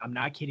 I'm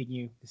not kidding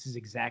you. This is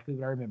exactly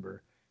what I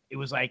remember. It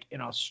was like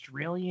an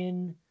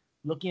Australian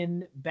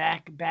looking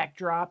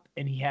backdrop,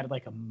 and he had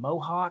like a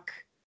mohawk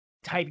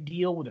type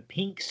deal with a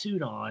pink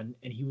suit on,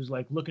 and he was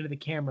like looking at the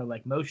camera,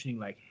 like motioning,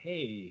 like,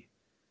 "Hey,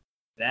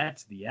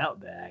 that's the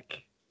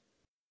Outback,"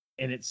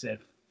 and it said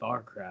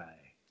Far Cry.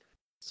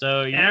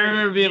 So I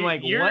remember being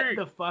like, "What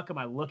the fuck am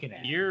I looking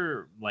at?"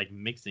 You're like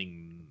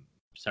mixing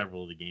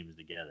several of the games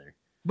together.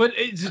 But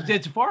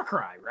it's Far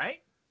Cry,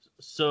 right?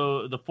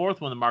 So the fourth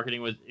one, the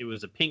marketing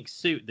was a pink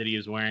suit that he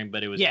was wearing,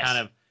 but it was kind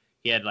of.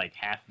 He had like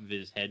half of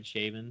his head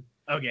shaven.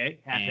 Okay,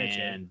 head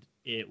shaven. And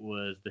it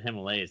was the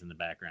Himalayas in the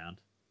background.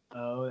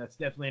 Oh, that's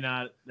definitely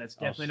not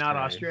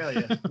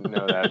Australia.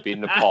 No, that'd be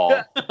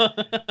Nepal.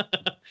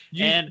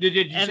 Did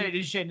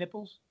you say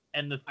nipples?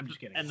 I'm just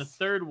kidding. And the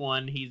third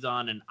one, he's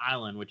on an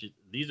island,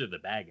 these are the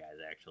bad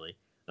guys actually.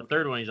 The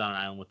third one, he's on an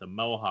island with a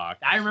mohawk.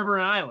 I remember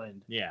an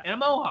island. Yeah. And a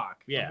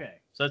mohawk. Yeah. Okay.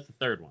 So that's the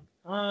third one.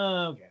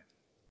 Okay.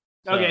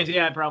 Okay, so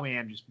yeah, I probably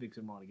am just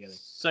mixing them all together.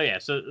 So yeah,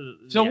 so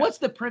what's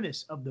the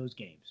premise of those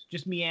games?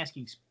 Just me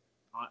asking,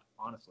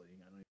 honestly.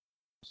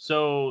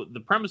 So the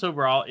premise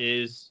overall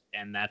is,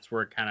 and that's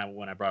where kind of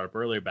when I brought up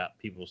earlier about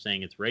people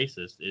saying it's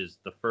racist, is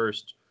the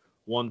first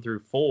 1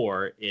 through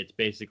 4. It's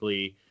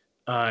basically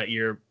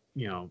your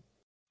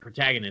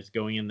protagonist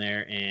going in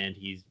there and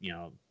he's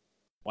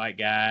white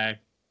guy,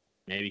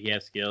 maybe he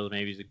has skills,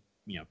 maybe he's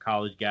a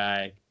college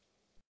guy,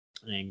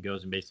 and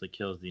goes and basically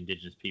kills the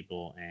indigenous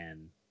people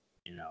and.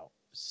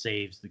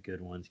 Saves the good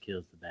ones,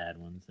 kills the bad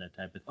ones, that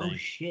type of thing. Oh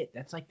shit,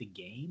 that's like the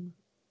game?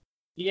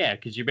 Yeah,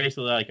 because you're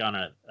basically like on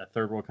a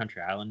third world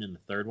country island in the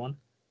third one,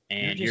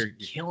 and you're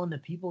just killing the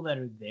people that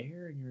are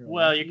there, and you're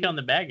well, you're killing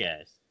the bad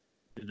guys.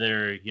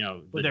 They're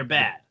but they're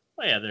bad.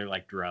 Well, yeah, they're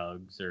like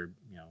drugs or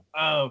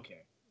Oh,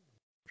 okay.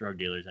 drug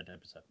dealers, that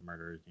type of stuff,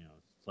 murderers,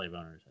 slave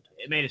owners. That type of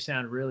It stuff. made it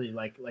sound really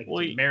like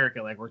Well, it's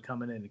America, like we're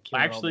coming in to kill.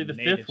 Actually, all the the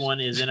natives. fifth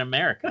one is in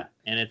America,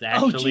 and it's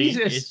Oh, actually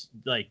Jesus. it's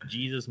like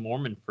Jesus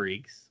Mormon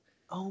freaks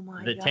Oh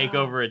my that god! take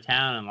over a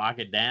town and lock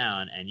it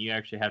down, and you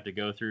actually have to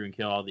go through and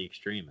kill all the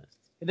extremists.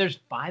 There's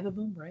 5 of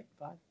them, right?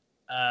 5.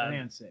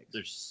 And 6.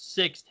 There's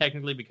 6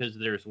 technically because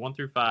there's 1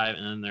 through 5,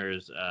 and then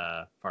there's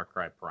Far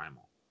Cry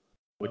Primal,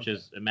 which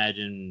is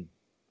imagine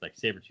like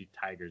saber-tooth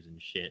tigers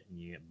and shit, and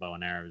you get bow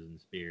and arrows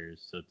and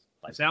spears. So it's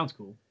like That sounds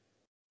cool.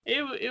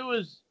 it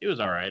was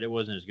all right. It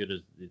wasn't as good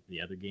as the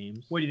other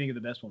games. What do you think of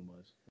the best one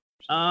was?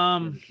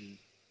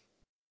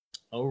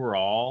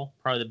 Overall,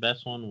 probably the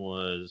best one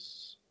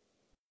was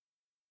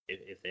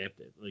if they have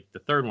to, like the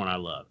third one I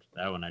loved.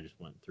 That one I just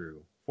went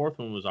through. Fourth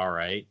one was all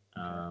right.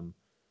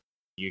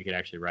 You could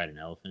actually ride an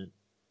elephant.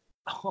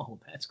 Oh,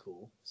 that's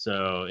cool.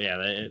 So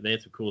yeah, they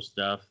had some cool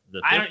stuff.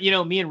 I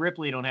don't, me and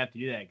Ripley don't have to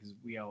do that because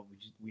we have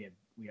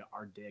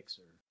our dicks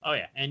are. Oh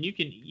yeah, and you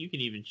can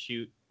even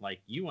shoot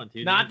like you want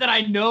to. Not that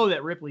I know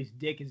that Ripley's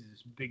dick is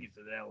as big as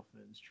an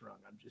elephant's trunk.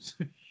 I'm just.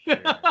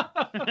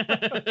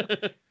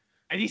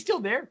 Is he still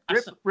there?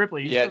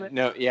 Ripley? Yeah,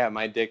 no, yeah.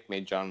 My dick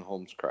made John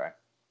Holmes cry.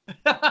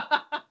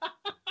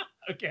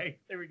 Okay,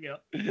 there we go.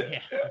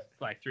 Yeah,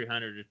 it's like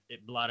 300.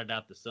 It blotted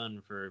out the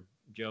sun for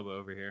Joba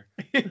over here.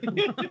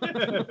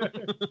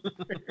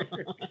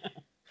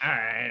 All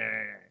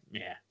right.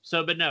 Yeah.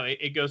 So, but no,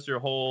 it goes through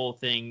a whole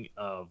thing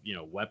of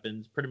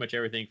weapons, pretty much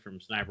everything from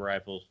sniper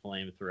rifles,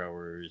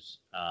 flamethrowers,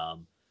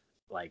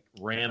 like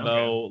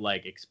Rambo,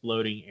 like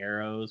exploding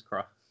arrows.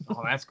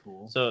 Oh, that's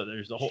cool. So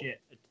there's a whole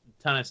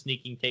ton of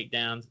sneaking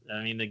takedowns.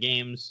 I mean, the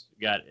game's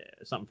got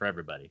something for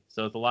everybody.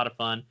 So it's a lot of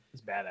fun.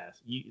 It's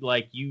badass.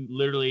 You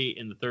literally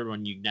in the third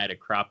one, you ignite a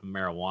crop of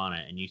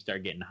marijuana and you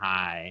start getting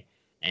high,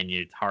 and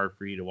it's hard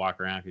for you to walk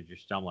around because you're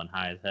stumbling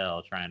high as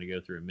hell trying to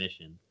go through a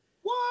mission.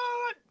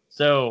 What?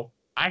 So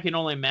I can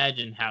only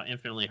imagine how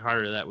infinitely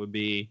harder that would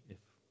be if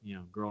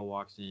a girl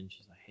walks in,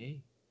 she's like,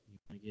 "Hey, you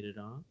want to get it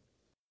on?"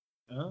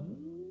 Oh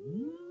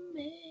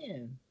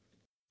man,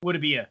 would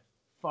it be a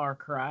far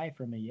cry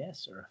from a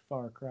yes or a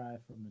far cry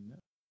from a no?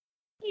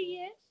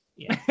 Yes.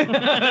 Yeah.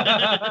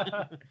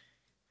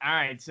 All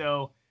right.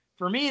 So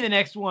for me, the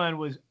next one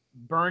was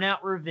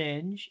Burnout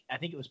Revenge. I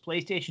think it was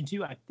PlayStation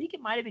 2. I think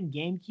it might have been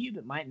GameCube.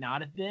 It might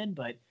not have been,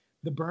 but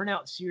the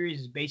Burnout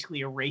series is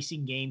basically a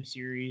racing game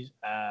series.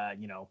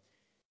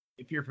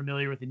 If you're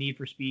familiar with the Need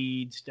for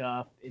Speed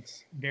stuff,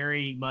 it's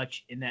very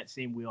much in that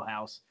same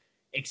wheelhouse,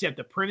 except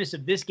the premise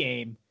of this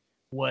game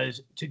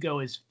was to go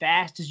as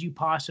fast as you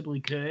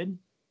possibly could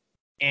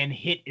and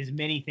hit as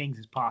many things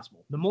as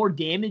possible. The more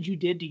damage you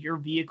did to your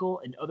vehicle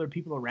and other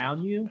people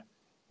around you,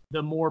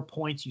 the more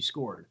points you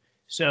scored.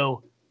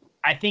 So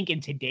I think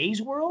in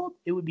today's world,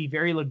 it would be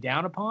very looked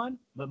down upon,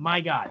 but my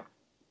God.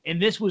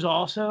 And this was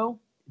also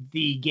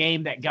the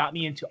game that got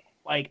me into,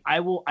 like,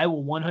 I will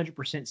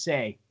 100%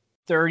 say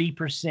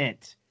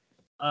 30%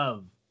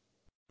 of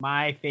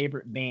my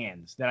favorite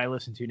bands that I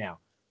listen to now: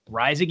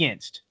 Rise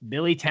Against,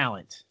 Billy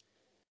Talent,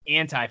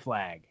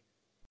 Anti-Flag,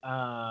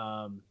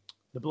 the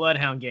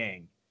Bloodhound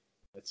Gang.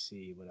 Let's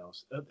see what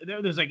else.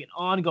 There's like an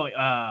ongoing,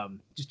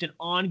 just an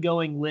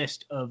ongoing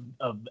list of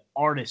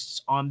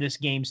artists on this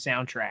game's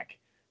soundtrack.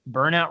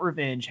 Burnout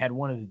Revenge had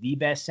one of the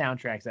best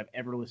soundtracks I've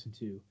ever listened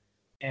to,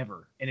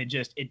 ever, and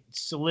it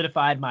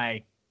solidified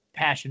my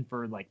passion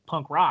for like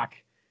punk rock,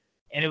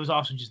 and it was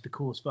also just the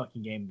coolest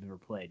fucking game I've ever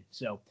played.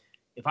 So,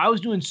 if I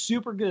was doing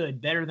super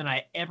good, better than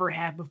I ever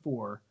have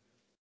before,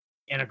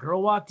 and a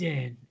girl walked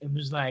in and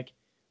was like,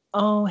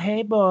 "Oh,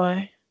 hey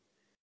boy,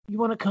 you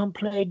want to come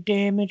play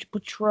Damage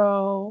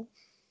Patrol?"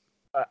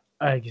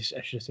 I guess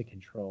I should say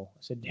Control. I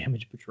said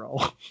Damage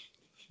Patrol.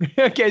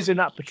 Okay, so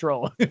not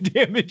Patrol.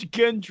 Damage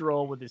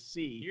Control with a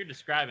C. You're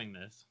describing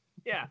this.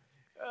 Yeah.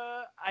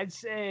 I'd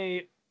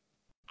say,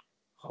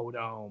 hold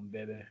on,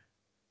 baby.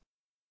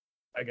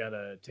 I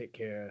gotta take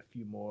care of a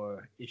few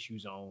more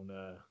issues on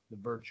the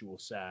virtual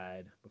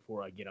side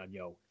before I get on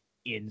your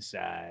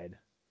inside.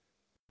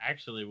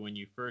 Actually, when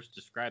you first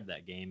described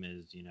that game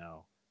as, you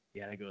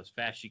gotta go as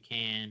fast as you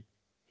can,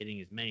 hitting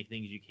as many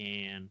things you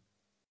can.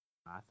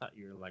 I thought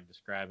you were like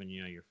describing,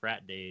 your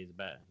frat days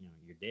about,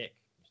 your dick.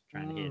 Just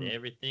trying to hit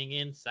everything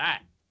in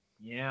sight.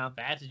 Yeah.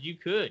 Fast as you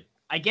could.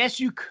 I guess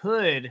you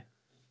could,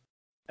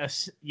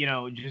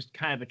 just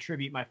kind of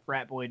attribute my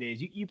frat boy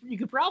days. You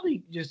could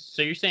probably just.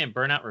 So you're saying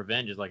Burnout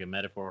Revenge is like a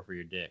metaphor for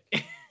your dick?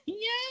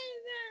 Yeah.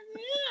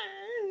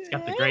 It's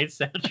got the great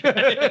soundtrack.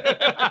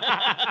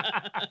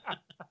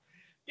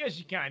 Yes,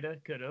 you kind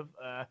of could have.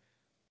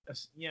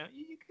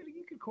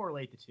 You could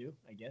correlate the two,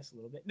 I guess, a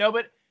little bit. No,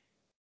 but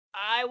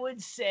I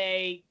would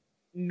say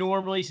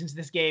normally, since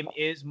this game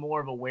is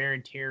more of a wear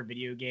and tear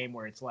video game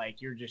where it's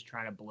like you're just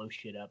trying to blow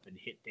shit up and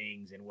hit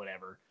things and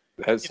whatever,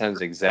 That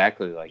sounds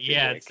exactly like your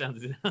Yeah, dick. it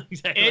sounds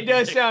exactly. It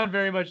does sound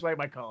very much like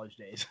my college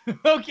days.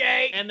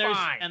 Okay, And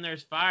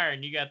there's fire,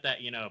 and you got that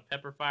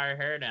pepper fire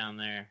hair down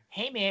there.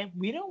 Hey man,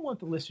 we don't want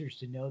the listeners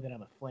to know that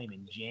I'm a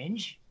flaming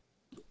ginge.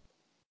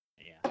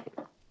 Yeah,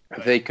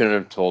 If they couldn't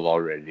have told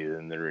already,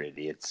 then they're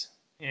idiots.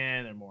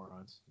 And they're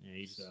morons. yeah,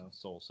 he's a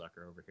soul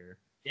sucker over here.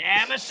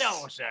 Yeah, I'm a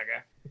soul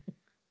sucker.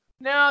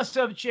 No,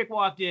 so the chick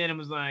walked in and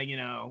was like, you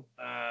want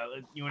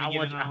to I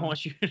give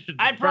want you to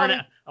I'd burn probably-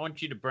 out. I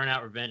want you to burn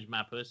out revenge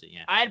my pussy.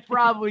 Yeah. I'd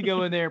probably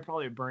go in there,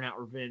 probably burn out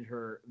revenge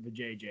her, the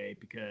JJ,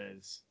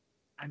 because,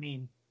 I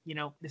mean,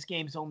 this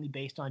game's only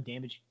based on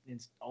damage and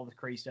all the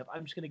crazy stuff.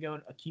 I'm just gonna go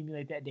and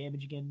accumulate that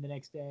damage again the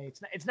next day.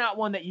 It's not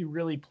one that you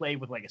really play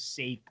with like a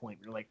save point.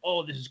 You're like,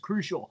 oh, this is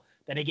crucial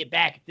that I get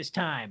back at this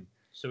time.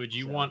 So would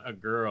you want a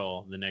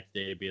girl the next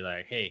day to be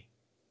like, "Hey,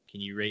 can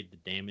you rate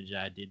the damage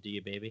I did to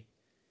you, baby?"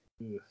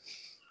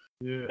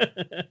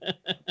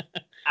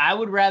 I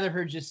would rather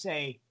her just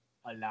say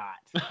a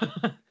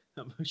lot.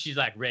 She's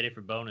like ready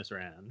for bonus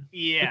round.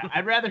 Yeah,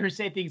 I'd rather her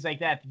say things like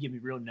that to give me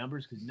real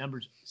numbers because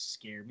numbers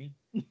scare me.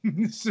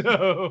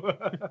 So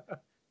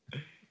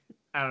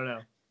I don't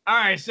know. All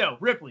right, so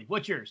Ripley,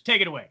 what's yours?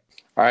 Take it away.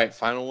 All right,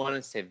 final one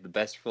and save the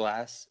best for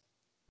last.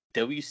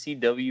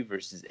 WCW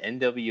versus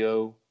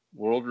NWO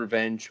World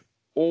Revenge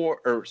World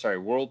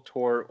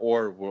Tour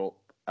or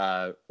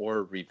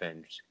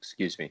Revenge.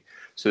 Excuse me.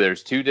 So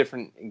there's two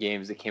different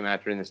games that came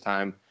out during this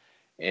time,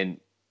 and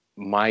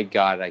my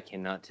God, I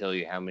cannot tell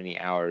you how many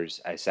hours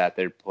I sat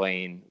there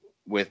playing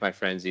with my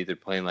friends, either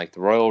playing like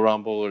the Royal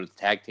Rumble or the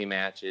tag team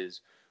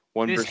matches.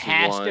 This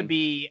has to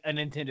be a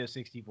Nintendo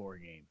 64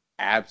 game.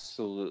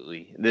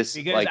 Absolutely.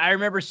 Because I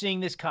remember seeing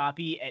this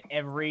copy at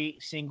every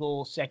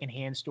single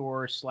secondhand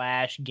store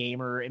 /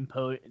 gamer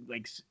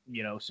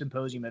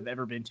symposium I've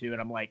ever been to,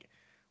 and I'm like,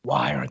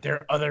 why aren't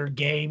there other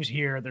games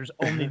here? There's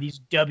only these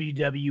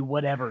WW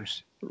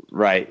whatevers.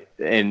 Right.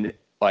 And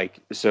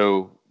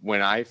so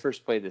when I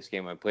first played this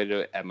game, I played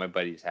it at my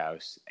buddy's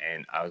house,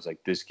 and I was like,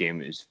 this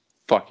game is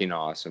fucking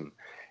awesome.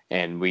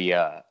 And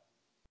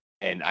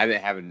and I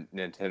didn't have a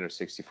Nintendo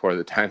 64 at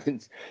the time.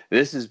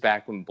 This is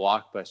back when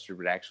Blockbuster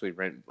would actually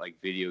rent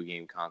video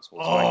game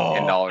consoles for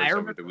 $10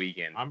 over the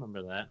weekend. I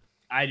remember that.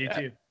 I do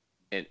too.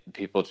 And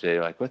people today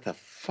are like, what the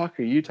fuck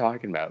are you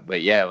talking about?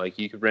 But yeah,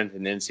 you could rent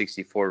an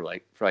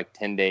N64 for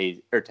 10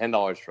 days or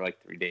 $10 for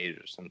 3 days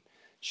or some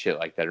shit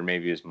like that, or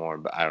maybe it was more,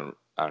 but I don't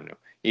know.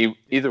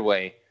 Either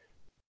way,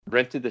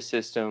 rented the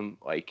system,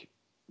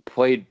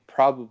 played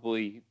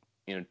probably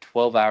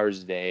 12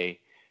 hours a day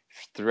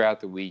throughout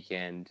the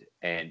weekend,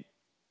 and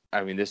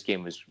I mean, this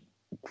game was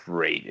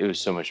great. It was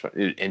so much fun.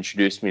 It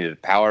introduced me to the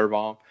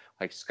Powerbomb.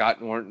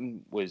 Scott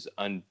Norton was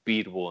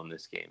unbeatable in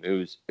this game. It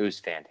was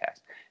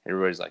fantastic. And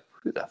everybody's like,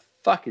 who the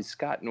fuck is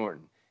Scott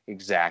Norton?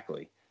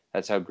 Exactly.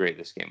 That's how great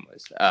this game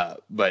was.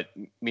 But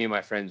me and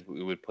my friends,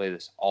 we would play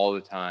this all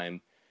the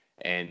time,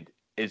 and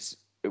it's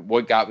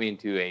what got me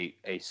into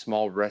a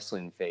small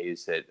wrestling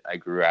phase that I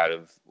grew out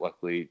of,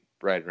 luckily,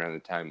 right around the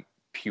time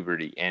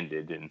puberty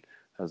ended. And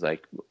I was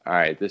like, all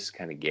right, this is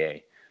kind of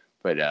gay.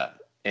 But,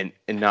 and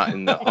not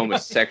in the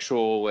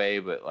homosexual way,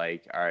 but all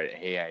right,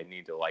 hey, I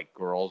need to like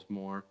girls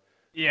more.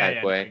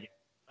 Yeah. Way.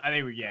 I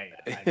think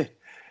yeah.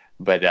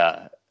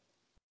 But,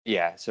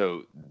 yeah,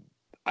 so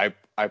I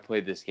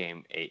played this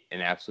game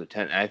an absolute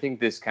 10. And I think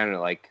this kind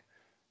of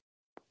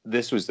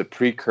this was the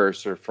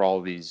precursor for all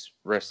these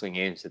wrestling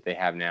games that they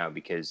have now,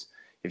 because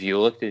if you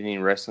looked at any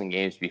wrestling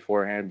games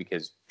beforehand,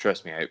 because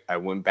trust me, I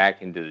went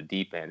back into the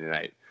deep end and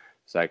I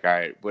was like, all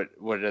right,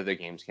 what other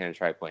games can I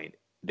try playing?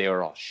 They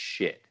were all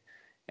shit.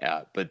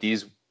 But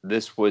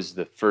this was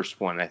the first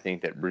one, I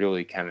think, that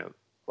really kind of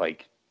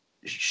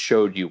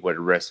showed you what a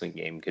wrestling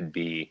game could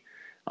be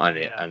on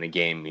a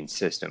gaming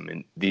system.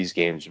 And these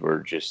games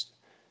were just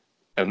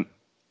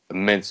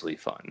immensely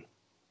fun.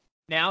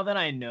 Now that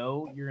I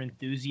know your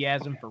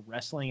enthusiasm for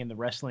wrestling and the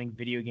wrestling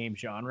video game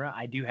genre,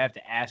 I do have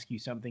to ask you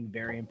something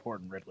very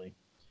important, Ripley.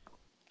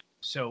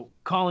 So,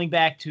 calling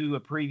back to a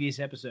previous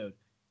episode,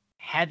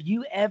 have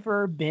you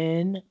ever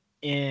been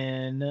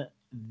in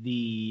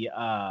the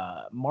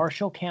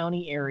Marshall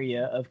County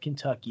area of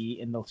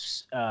Kentucky in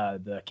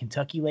the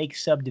Kentucky Lake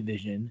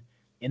subdivision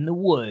in the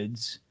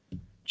woods,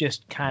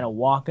 just kind of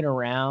walking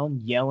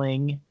around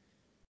yelling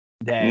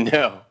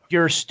that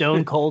you're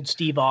Stone Cold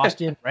Steve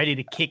Austin ready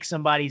to kick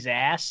somebody's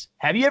ass?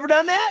 Have you ever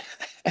done that?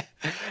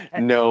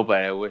 No,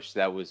 but I wish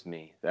that was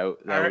me. That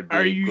would be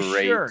are you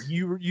great. Sure?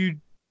 You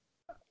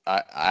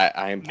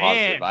I am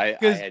positive. I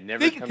had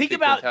never come to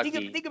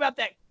Kentucky. Think about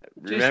that.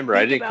 Remember,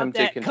 I didn't come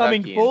to Kentucky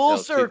coming full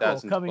until circle.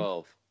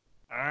 2012.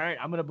 All right,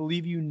 I'm gonna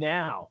believe you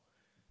now,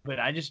 but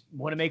I just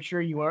want to make sure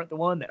you aren't the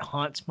one that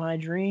haunts my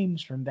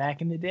dreams from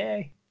back in the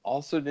day.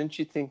 Also, didn't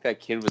you think that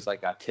kid was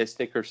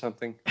autistic or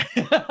something?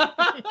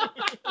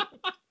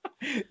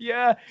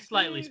 Yeah,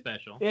 Slightly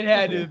special. It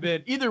had to have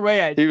been. Either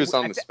way, he was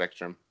on the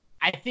spectrum.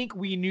 I think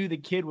we knew the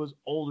kid was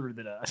older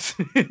than us,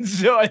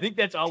 so I think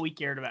that's all we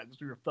cared about because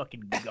we were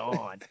fucking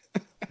gone.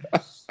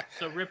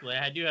 So Ripley,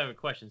 I do have a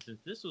question. Since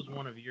this was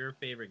one of your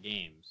favorite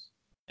games,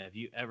 have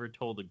you ever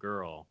told a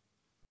girl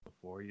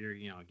before you're,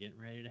 getting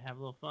ready to have a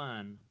little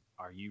fun,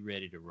 are you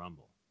ready to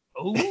rumble?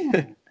 Ooh.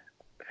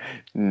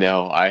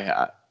 No,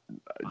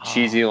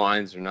 cheesy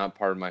lines are not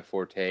part of my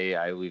forte.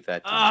 I leave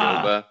that to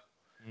Joba.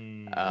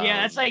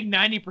 Yeah, that's like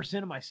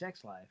 90% of my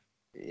sex life.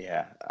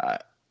 Yeah.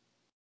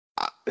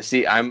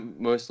 See, I'm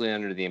mostly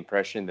under the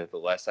impression that the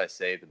less I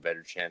say, the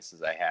better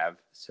chances I have.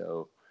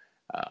 So,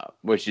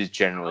 which is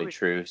generally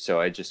true.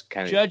 So I just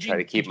kind of try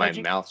to keep my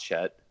mouth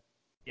shut.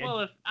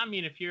 Well,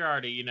 if you're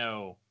already,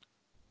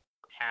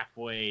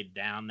 halfway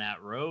down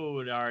that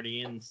road,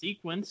 already in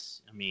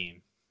sequence, Yeah.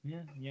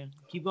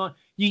 Keep going.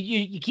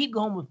 You keep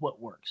going with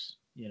what works,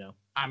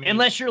 unless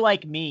unless you're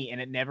like me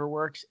and it never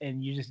works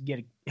and you just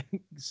get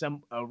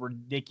a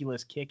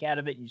ridiculous kick out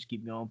of it and you just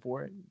keep going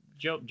for it.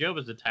 Job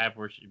is the type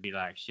where should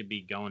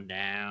be going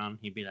down.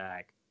 He'd be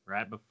like,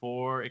 right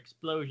before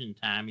explosion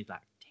time, he's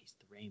like, taste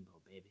the rainbow,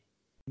 baby.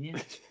 Yeah,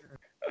 sure.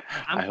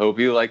 I hope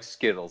you like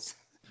Skittles.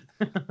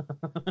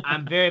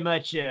 I'm very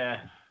much,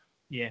 yeah,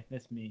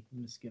 that's me.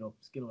 I'm a Skittler.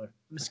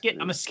 I'm a Skit.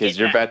 Because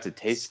you're about to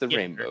taste the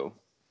rainbow.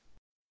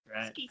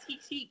 Right.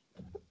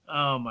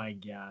 Oh my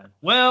God.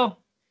 Well,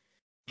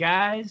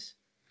 guys,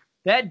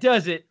 that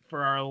does it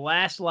for our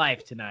last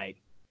life tonight.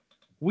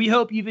 We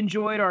hope you've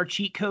enjoyed our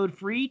cheat code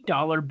free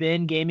 $1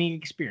 bin gaming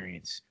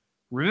experience.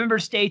 Remember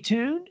to stay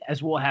tuned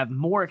as we'll have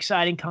more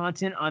exciting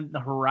content on the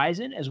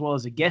horizon, as well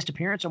as a guest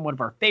appearance on one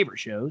of our favorite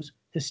shows,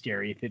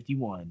 Hysteria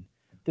 51.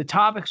 The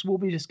topics we'll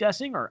be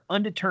discussing are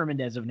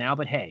undetermined as of now,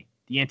 but hey,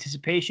 the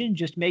anticipation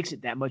just makes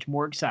it that much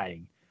more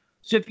exciting.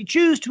 So if you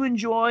choose to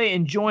enjoy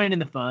and join in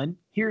the fun,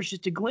 here's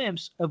just a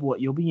glimpse of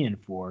what you'll be in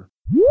for.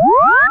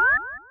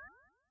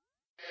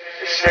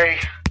 Say,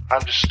 I'm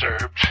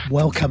disturbed.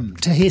 Welcome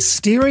to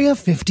Hysteria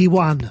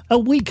 51, a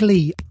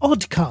weekly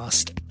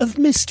oddcast of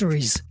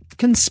mysteries,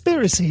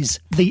 conspiracies,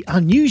 the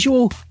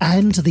unusual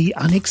and the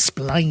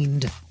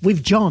unexplained.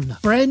 With John,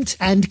 Brent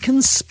and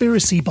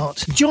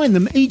ConspiracyBot. Join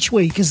them each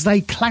week as they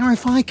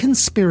clarify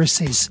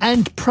conspiracies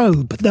and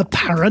probe the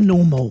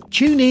paranormal.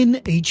 Tune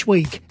in each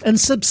week and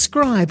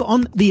subscribe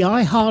on the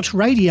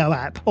iHeartRadio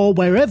app or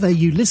wherever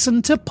you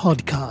listen to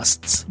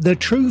podcasts. The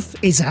truth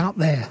is out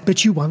there,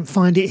 but you won't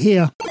find it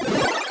here.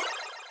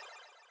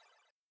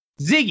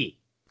 Ziggy,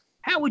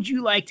 how would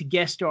you like to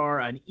guest star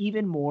on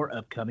even more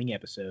upcoming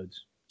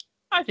episodes?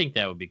 I think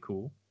that would be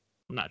cool.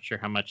 I'm not sure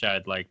how much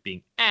I'd like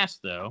being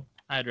asked, though.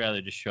 I'd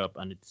rather just show up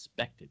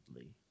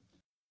unexpectedly.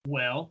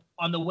 Well,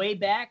 on the way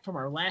back from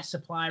our last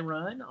supply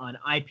run on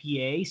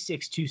IPA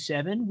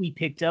 627, we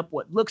picked up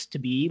what looks to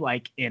be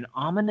like an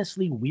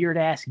ominously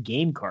weird-ass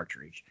game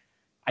cartridge.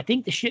 I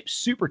think the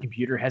ship's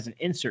supercomputer has an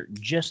insert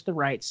just the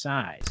right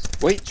size.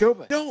 Wait,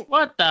 Joba, don't!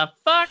 What the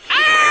fuck?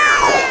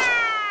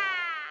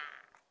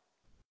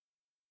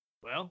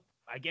 Well,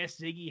 I guess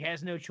Ziggy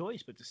has no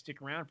choice but to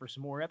stick around for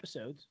some more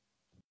episodes.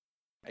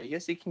 I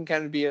guess he can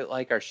kind of be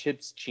like our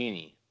ship's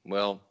genie.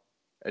 Well,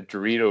 a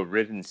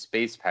Dorito-ridden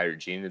space pirate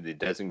genie that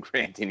doesn't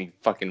grant any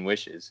fucking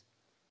wishes.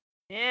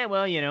 Yeah,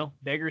 well,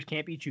 beggars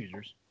can't be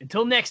choosers.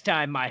 Until next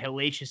time, my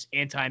hellacious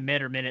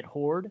anti-Meta-Minute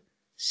horde,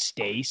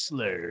 stay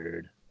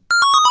slurred.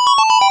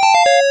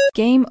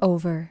 Game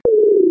over.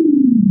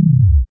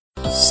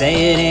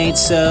 Say it ain't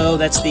so,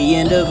 that's the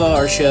end of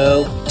our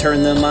show.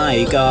 Turn the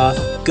mic off,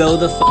 go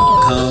the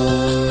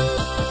home.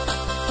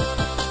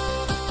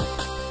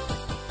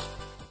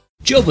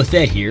 Joba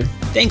Fett here.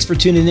 Thanks for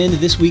tuning in to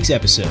this week's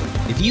episode.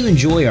 If you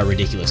enjoy our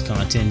ridiculous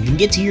content, you can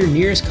get to your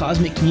nearest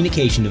cosmic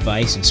communication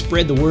device and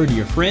spread the word to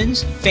your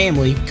friends,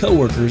 family,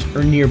 coworkers,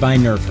 or nearby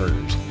nerf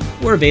herders.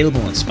 We're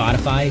available on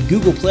Spotify,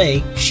 Google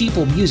Play,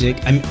 Sheeple Music,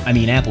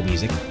 Apple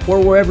Music,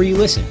 or wherever you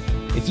listen.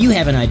 If you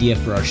have an idea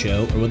for our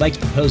show or would like to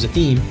propose a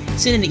theme,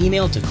 send an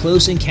email to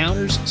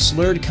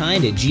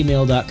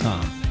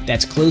closeencountersslurredkind@gmail.com.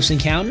 That's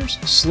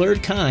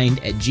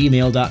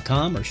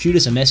closeencountersslurredkind@gmail.com, or shoot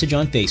us a message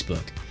on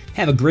Facebook.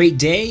 Have a great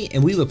day,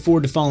 and we look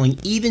forward to falling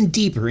even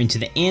deeper into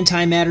the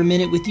Antimatter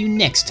Minute with you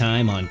next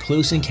time on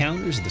Close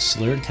Encounters of the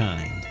Slurred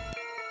Kind.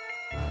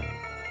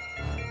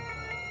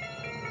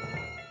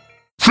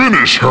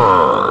 Finish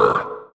her!